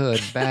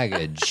 Childhood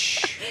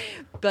baggage.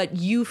 But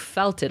you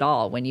felt it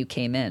all when you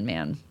came in,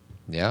 man.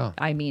 Yeah.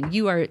 I mean,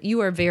 you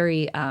are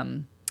very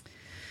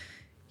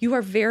You are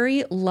a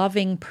very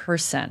loving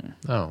person.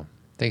 Oh,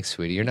 thanks,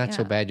 sweetie. You're not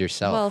so bad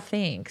yourself. Well,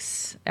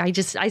 thanks. I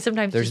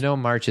sometimes There's no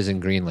marches in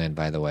Greenland,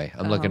 by the way.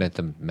 I'm looking at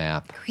the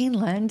map.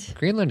 Greenland.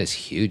 Greenland is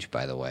huge,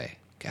 by the way.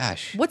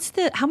 Gosh.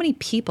 How many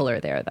people are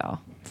there though?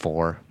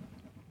 4.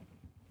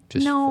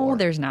 Just No, 4.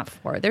 there's not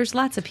 4. There's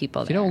lots of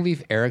people there. You know,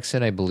 Leif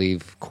Erikson, I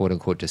believe, quote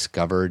unquote,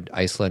 discovered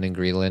Iceland and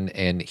Greenland,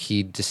 and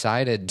he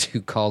decided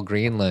to call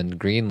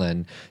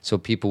Greenland so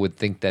people would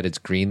think that it's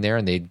green there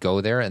and they'd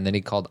go there. And then he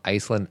called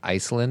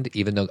Iceland,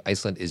 even though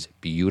Iceland is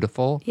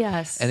beautiful.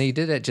 Yes. And he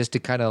did it just to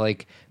kind of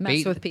like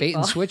Mess with bait and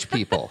people. switch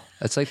people.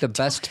 It's like the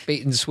best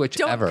bait and switch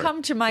Don't ever.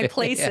 come to my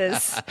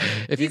places.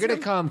 If you're going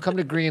to come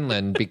to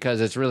Greenland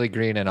because it's really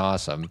green and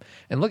awesome.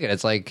 And look at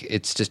it,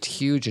 it's just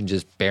huge and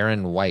just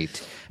barren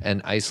white.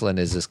 And Iceland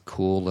is this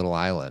cool little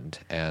island.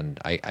 And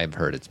I've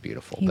heard it's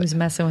beautiful. He was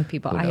messing with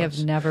people. I have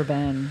knows? never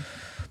been.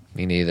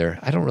 Me neither.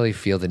 I don't really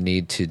feel the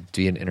need to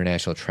be an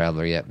international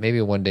traveler yet.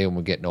 Maybe one day when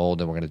we're getting old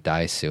and we're going to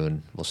die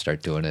soon, we'll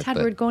start doing it. Todd,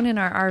 but we're going in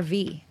our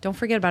RV. Don't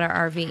forget about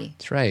our RV.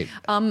 that's right.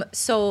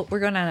 So we're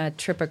going on a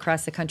trip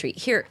across the country.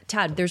 Here,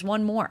 Todd, there's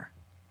one more.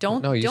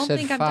 Don't No, you don't said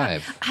think 5. I'm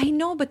done. I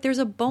know, but there's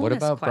a bonus What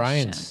about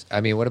question.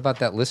 Brian's? What about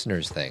that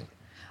listener's thing?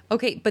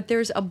 Okay, but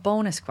there's a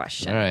bonus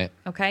question. All right.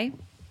 Okay?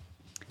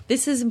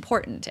 This is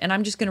important, and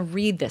I'm just going to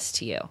read this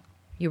to you.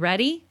 You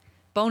ready?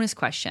 Bonus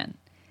question.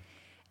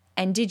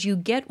 And did you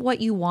get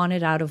what you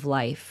wanted out of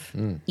life,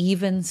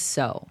 even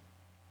so?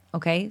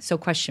 Okay, so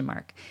question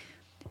mark.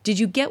 Did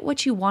you get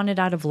what you wanted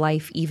out of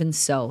life, even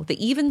so?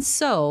 The even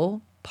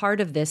so part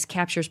of this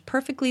captures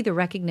perfectly the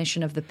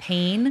recognition of the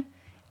pain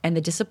and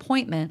the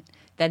disappointment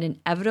that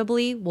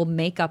inevitably will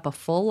make up a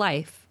full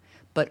life,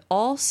 but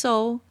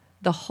also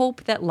the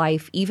hope that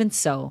life, even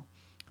so,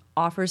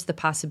 offers the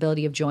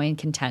possibility of joy and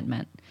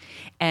contentment.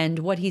 And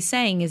what he's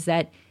saying is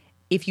that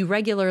if you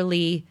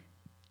regularly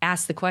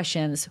ask the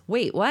questions,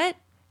 wait, what?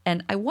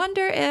 And I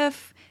wonder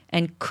if,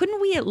 and couldn't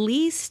we at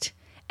least,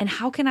 and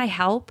how can I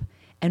help?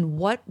 And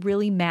what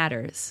really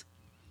matters?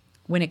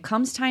 When it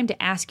comes time to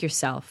ask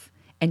yourself,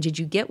 and did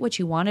you get what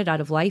you wanted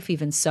out of life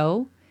even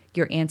so?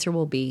 Your answer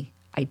will be,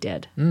 I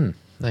did.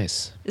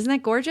 Nice. Isn't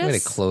that gorgeous? Way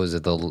to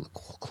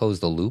close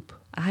the loop.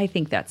 I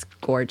think that's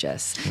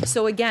gorgeous.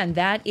 So again,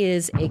 that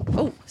is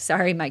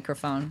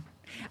microphone.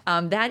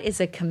 That is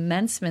a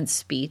commencement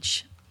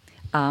speech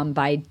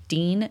by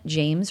Dean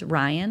James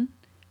Ryan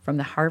from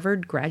the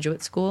Harvard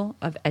Graduate School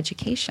of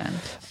Education.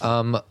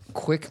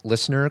 Quick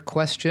listener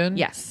question.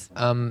 Yes.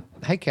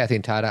 Hi, Cathy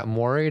and Todd. I'm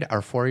worried our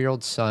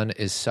 4-year-old son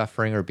is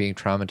suffering or being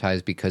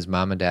traumatized because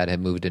mom and dad have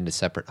moved into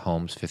separate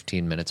homes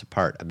 15 minutes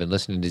apart. I've been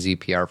listening to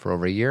ZPR for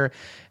over a year,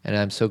 and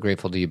I'm so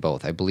grateful to you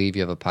both. I believe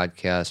you have a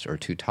podcast or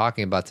 2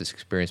 talking about this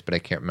experience, but I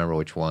can't remember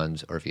which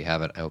ones, or if you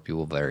haven't, I hope you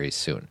will very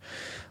soon.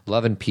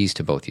 Love and peace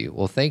to both of you.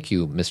 Well, thank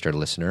you, Mr.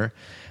 Listener.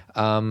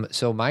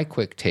 So my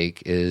quick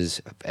take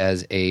is,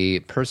 as a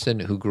person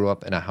who grew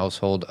up in a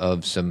household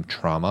of some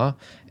trauma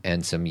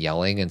and some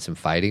yelling and some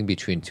fighting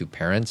between 2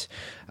 parents,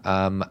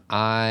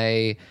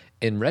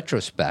 in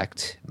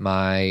retrospect,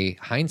 my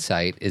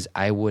hindsight is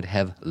I would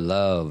have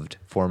loved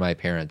for my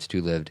parents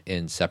to live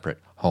in separate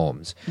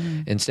homes.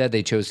 Instead,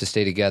 they chose to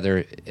stay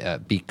together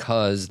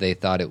because they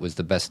thought it was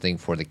the best thing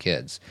for the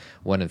kids,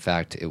 when in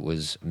fact it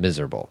was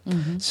miserable.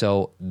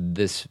 So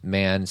this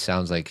man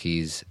sounds like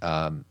he's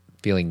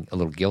feeling a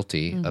little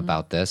guilty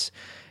about this.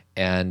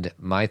 And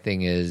my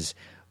thing is,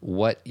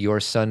 what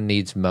your son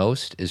needs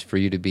most is for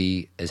you to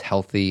be as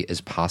healthy as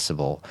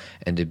possible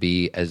and to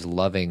be as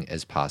loving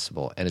as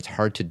possible. And it's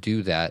hard to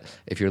do that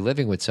if you're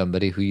living with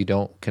somebody who you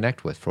don't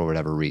connect with for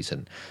whatever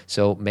reason.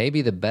 So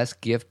maybe the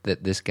best gift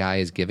that this guy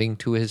is giving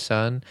to his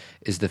son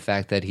is the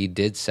fact that he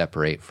did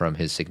separate from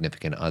his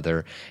significant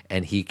other,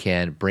 and he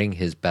can bring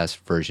his best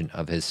version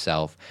of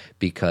himself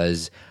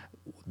because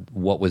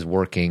what was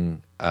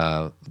working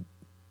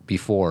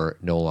before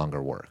no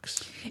longer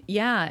works.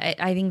 Yeah,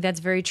 I think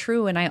that's very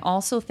true. And I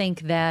also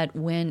think that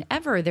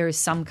whenever there's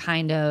some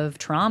kind of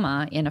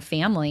trauma in a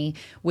family,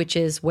 which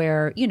is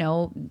where,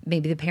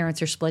 maybe the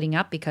parents are splitting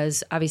up,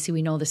 because obviously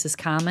we know this is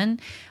common,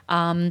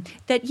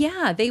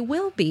 they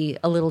will be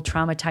a little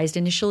traumatized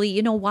initially.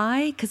 You know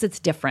why? Because it's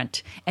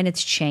different and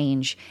it's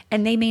change,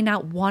 and they may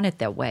not want it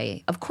that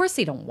way. Of course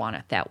they don't want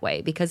it that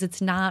way because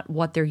it's not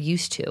what they're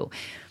used to.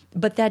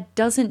 But that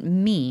doesn't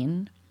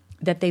mean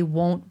that they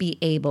won't be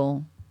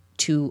able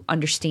to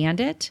understand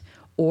it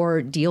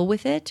or deal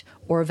with it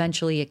or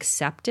eventually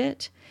accept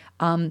it.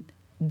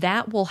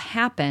 That will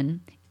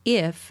happen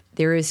if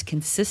there is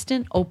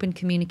consistent, open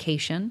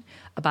communication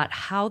about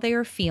how they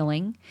are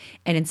feeling,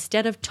 and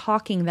instead of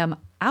talking them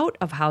out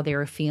of how they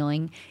are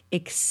feeling,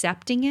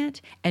 accepting it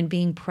and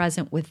being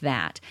present with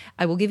that.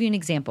 I will give you an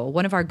example.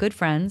 One of our good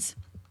friends,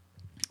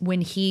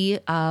 when he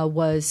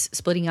was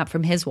splitting up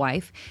from his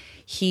wife,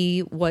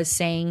 he was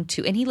saying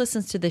to, and he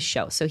listens to this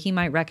show, so he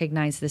might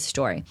recognize this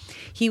story.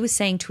 He was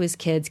saying to his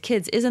kids,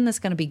 isn't this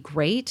going to be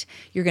great?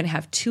 You're going to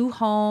have 2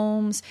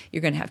 homes.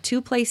 You're going to have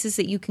 2 places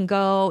that you can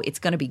go. It's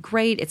going to be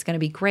great. It's going to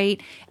be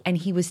great. And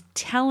he was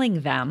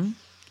telling them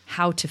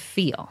how to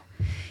feel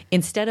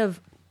instead of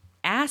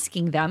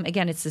asking them,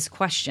 again, it's this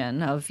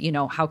question of,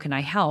 how can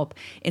I help?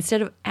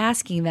 Instead of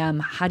asking them,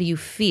 how do you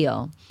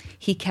feel?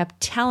 He kept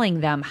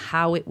telling them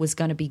how it was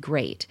going to be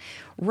great.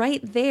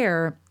 Right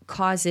there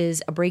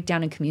causes a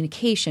breakdown in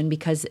communication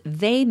because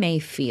they may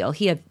feel,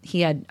 he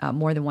had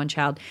more than one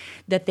child,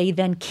 that they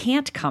then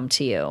can't come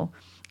to you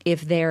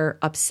if they're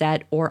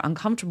upset or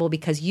uncomfortable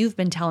because you've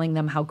been telling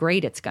them how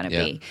great it's going to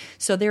be.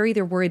 So they're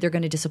either worried they're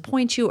going to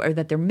disappoint you or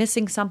that they're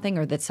missing something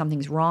or that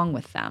something's wrong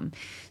with them.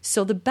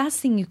 So the best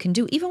thing you can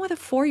do, even with a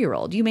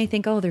 4-year-old, you may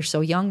think, oh, they're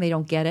so young, they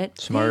don't get it.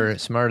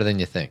 Smarter than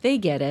you think. They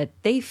get it.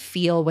 They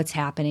feel what's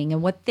happening.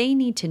 And what they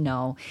need to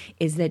know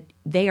is that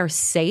they are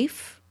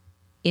safe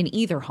in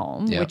either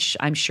home, which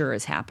I'm sure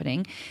is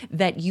happening,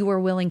 that you are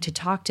willing to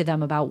talk to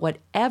them about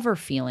whatever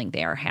feeling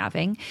they are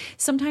having.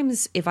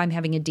 Sometimes if I'm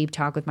having a deep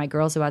talk with my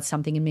girls about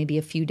something and maybe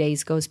a few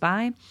days goes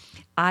by,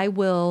 I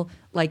will,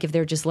 like if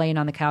they're just laying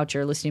on the couch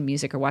or listening to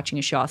music or watching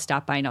a show, I'll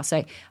stop by and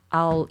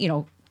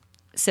I'll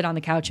sit on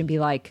the couch and be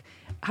like,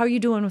 how are you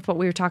doing with what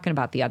we were talking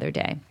about the other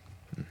day?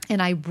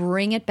 And I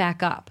bring it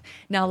back up.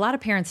 Now, a lot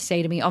of parents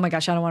say to me, oh my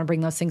gosh, I don't want to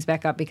bring those things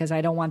back up because I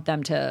don't want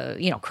them to,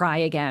 cry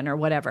again or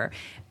whatever.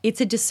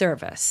 It's a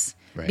disservice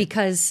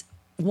because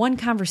one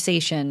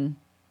conversation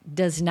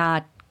does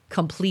not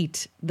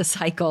complete the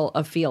cycle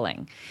of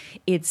feeling.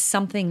 It's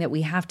something that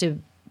we have to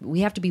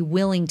be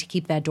willing to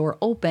keep that door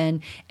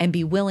open and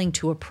be willing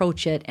to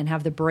approach it and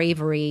have the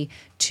bravery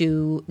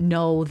to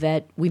know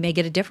that we may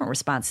get a different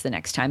response the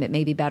next time. It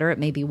may be better, it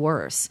may be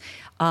worse.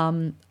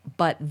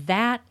 But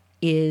that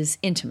is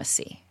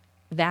intimacy.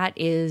 That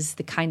is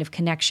the kind of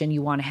connection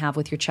you want to have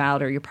with your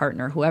child or your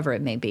partner, whoever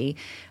it may be,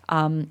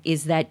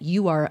 is that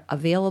you are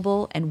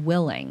available and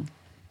willing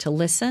to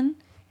listen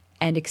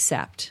and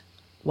accept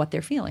what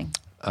they're feeling.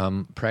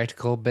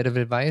 Practical bit of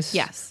advice?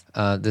 Yes.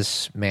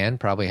 This man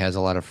probably has a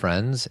lot of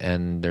friends,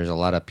 and there's a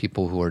lot of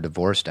people who are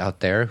divorced out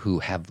there who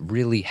have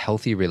really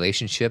healthy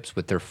relationships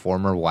with their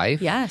former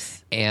wife.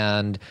 Yes.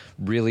 And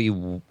really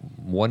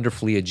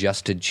wonderfully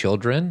adjusted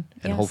children.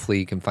 And hopefully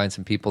you can find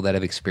some people that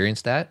have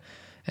experienced that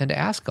and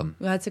ask them.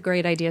 Well, that's a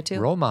great idea, too.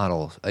 Role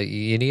model.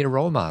 You need a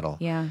role model.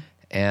 Yeah.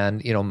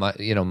 And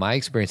my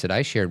experience that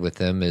I shared with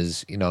them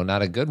is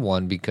not a good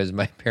one because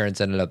my parents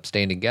ended up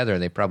staying together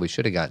and they probably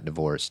should have gotten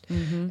divorced.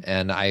 Mm-hmm.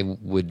 And I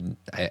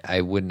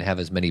wouldn't have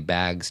as many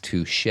bags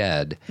to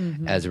shed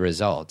as a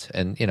result.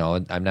 And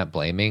I'm not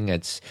blaming.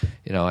 It's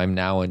I'm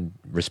now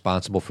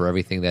responsible for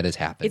everything that has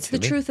happened. It's the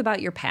truth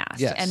about your past.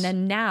 Yes. And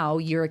then now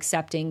you're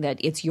accepting that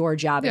it's your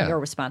job and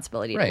your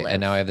responsibility to live. And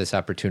now I have this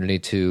opportunity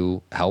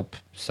to help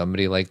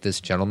somebody like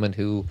this gentleman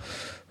who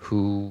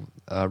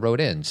wrote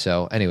in.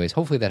 So anyways,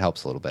 hopefully that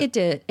helps a little bit.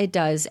 It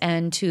does.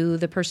 And to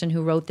the person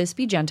who wrote this,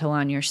 be gentle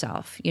on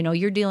yourself.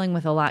 You're dealing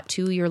with a lot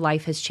too. Your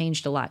life has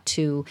changed a lot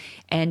too.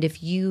 And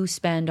if you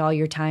spend all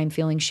your time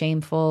feeling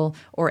shameful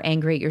or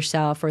angry at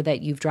yourself or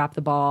that you've dropped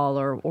the ball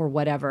or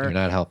whatever, you're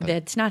not helping.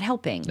 That's not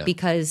helping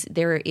because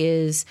there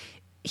is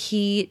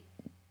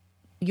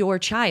your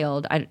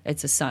child,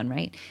 it's a son,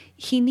 right?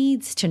 He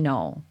needs to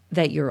know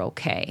that you're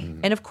okay.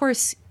 Mm-hmm. And of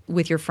course,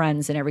 with your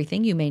friends and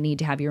everything, you may need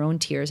to have your own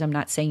tears. I'm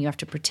not saying you have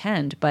to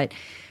pretend, but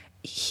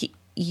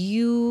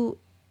you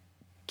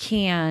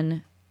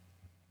can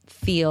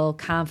feel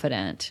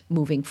confident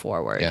moving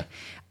forward. Yeah.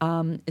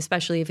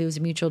 Especially if it was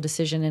a mutual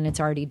decision and it's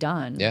already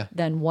done. Yeah.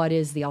 Then what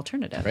is the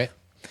alternative? Right.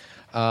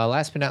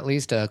 Last but not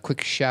least, a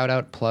quick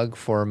shout-out plug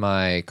for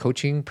my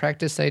coaching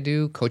practice I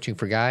do, Coaching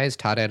for Guys,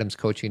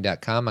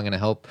 toddadamscoaching.com. I'm going to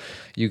help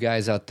you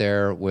guys out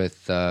there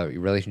with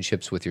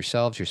relationships with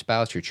yourselves, your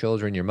spouse, your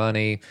children, your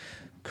money,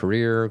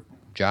 career,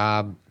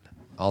 job,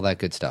 all that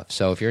good stuff.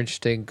 So if you're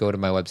interested, go to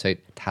my website,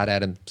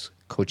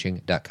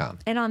 toddadamscoaching.com.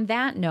 And on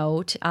that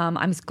note,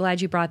 I'm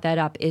glad you brought that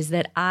up, is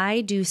that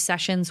I do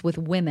sessions with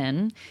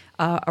women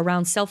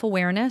around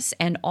self-awareness,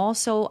 and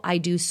also I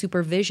do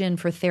supervision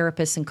for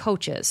therapists and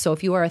coaches. So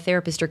if you are a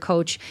therapist or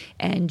coach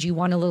and you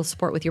want a little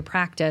support with your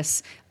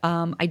practice,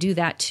 I do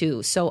that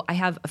too. So I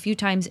have a few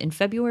times in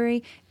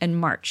February and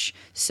March.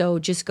 So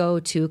just go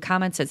to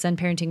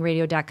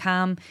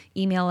comments@zenparentingradio.com,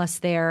 email us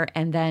there,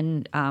 and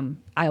then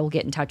I will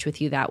get in touch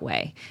with you that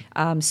way.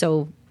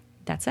 So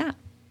that's that.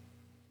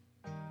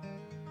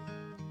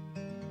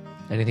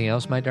 Anything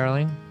else, my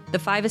darling? The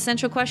 5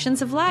 essential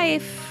questions of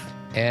life.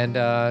 And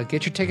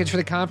get your tickets for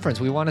the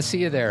conference. We want to see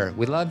you there.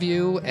 We love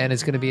you, and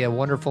it's going to be a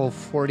wonderful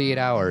 48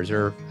 hours,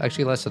 or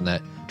actually less than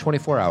that,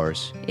 24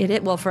 hours.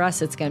 Well, for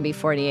us, it's going to be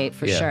 48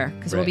 for sure,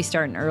 because we'll be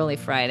starting early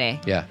Friday.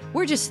 Yeah.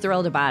 We're just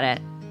thrilled about it.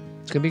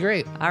 It's going to be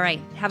great. All right.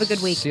 Have a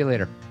good week. See you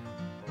later.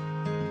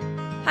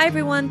 Hi,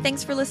 everyone.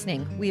 Thanks for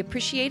listening. We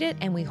appreciate it,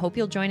 and we hope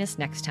you'll join us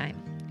next time.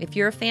 If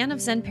you're a fan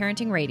of Zen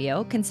Parenting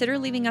Radio, consider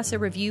leaving us a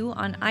review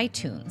on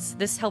iTunes.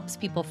 This helps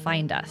people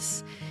find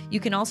us. You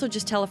can also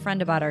just tell a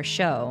friend about our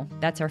show.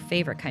 That's our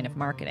favorite kind of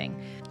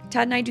marketing.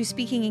 Todd and I do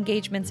speaking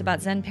engagements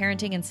about Zen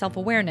parenting and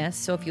self-awareness,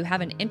 so if you have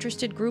an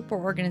interested group or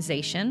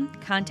organization,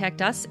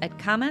 contact us at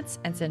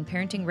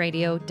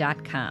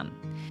comments@zenparentingradio.com.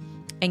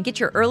 And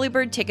get your early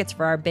bird tickets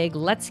for our big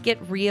Let's Get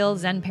Real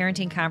Zen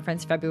Parenting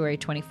Conference February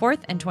 24th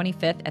and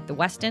 25th at the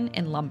Westin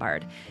in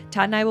Lombard.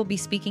 Todd and I will be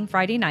speaking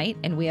Friday night,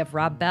 and we have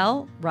Rob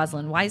Bell,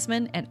 Rosalind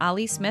Wiseman, and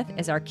Ali Smith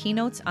as our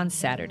keynotes on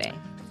Saturday.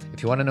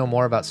 If you want to know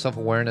more about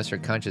self-awareness or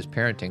conscious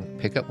parenting,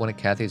 pick up one of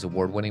Cathy's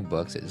award-winning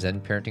books at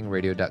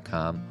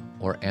zenparentingradio.com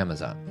or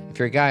Amazon. If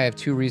you're a guy, I have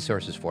 2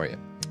 resources for you.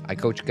 I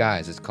coach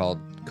guys. It's called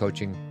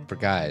Coaching for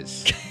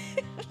Guys.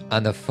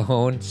 On the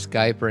phone,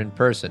 Skype, or in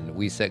person,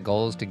 we set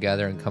goals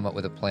together and come up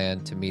with a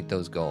plan to meet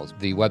those goals.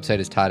 The website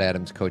is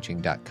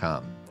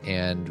toddadamscoaching.com.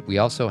 And we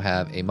also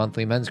have a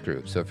monthly men's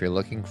group. So if you're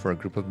looking for a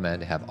group of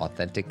men to have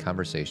authentic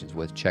conversations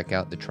with, check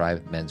out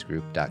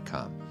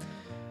thetribemensgroup.com.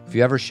 If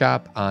you ever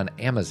shop on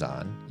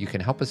Amazon, you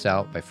can help us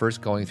out by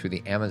first going through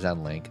the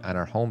Amazon link on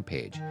our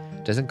homepage.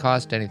 It doesn't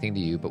cost anything to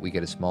you, but we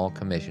get a small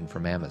commission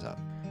from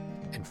Amazon.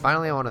 And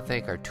finally, I want to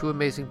thank our 2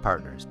 amazing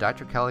partners,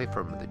 Dr. Kelly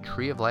from the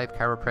Tree of Life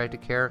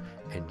Chiropractic Care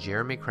and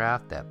Jeremy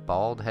Kraft, that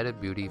bald-headed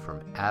beauty from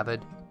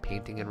Avid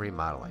Painting and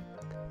Remodeling.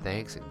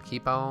 Thanks, and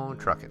keep on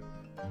trucking.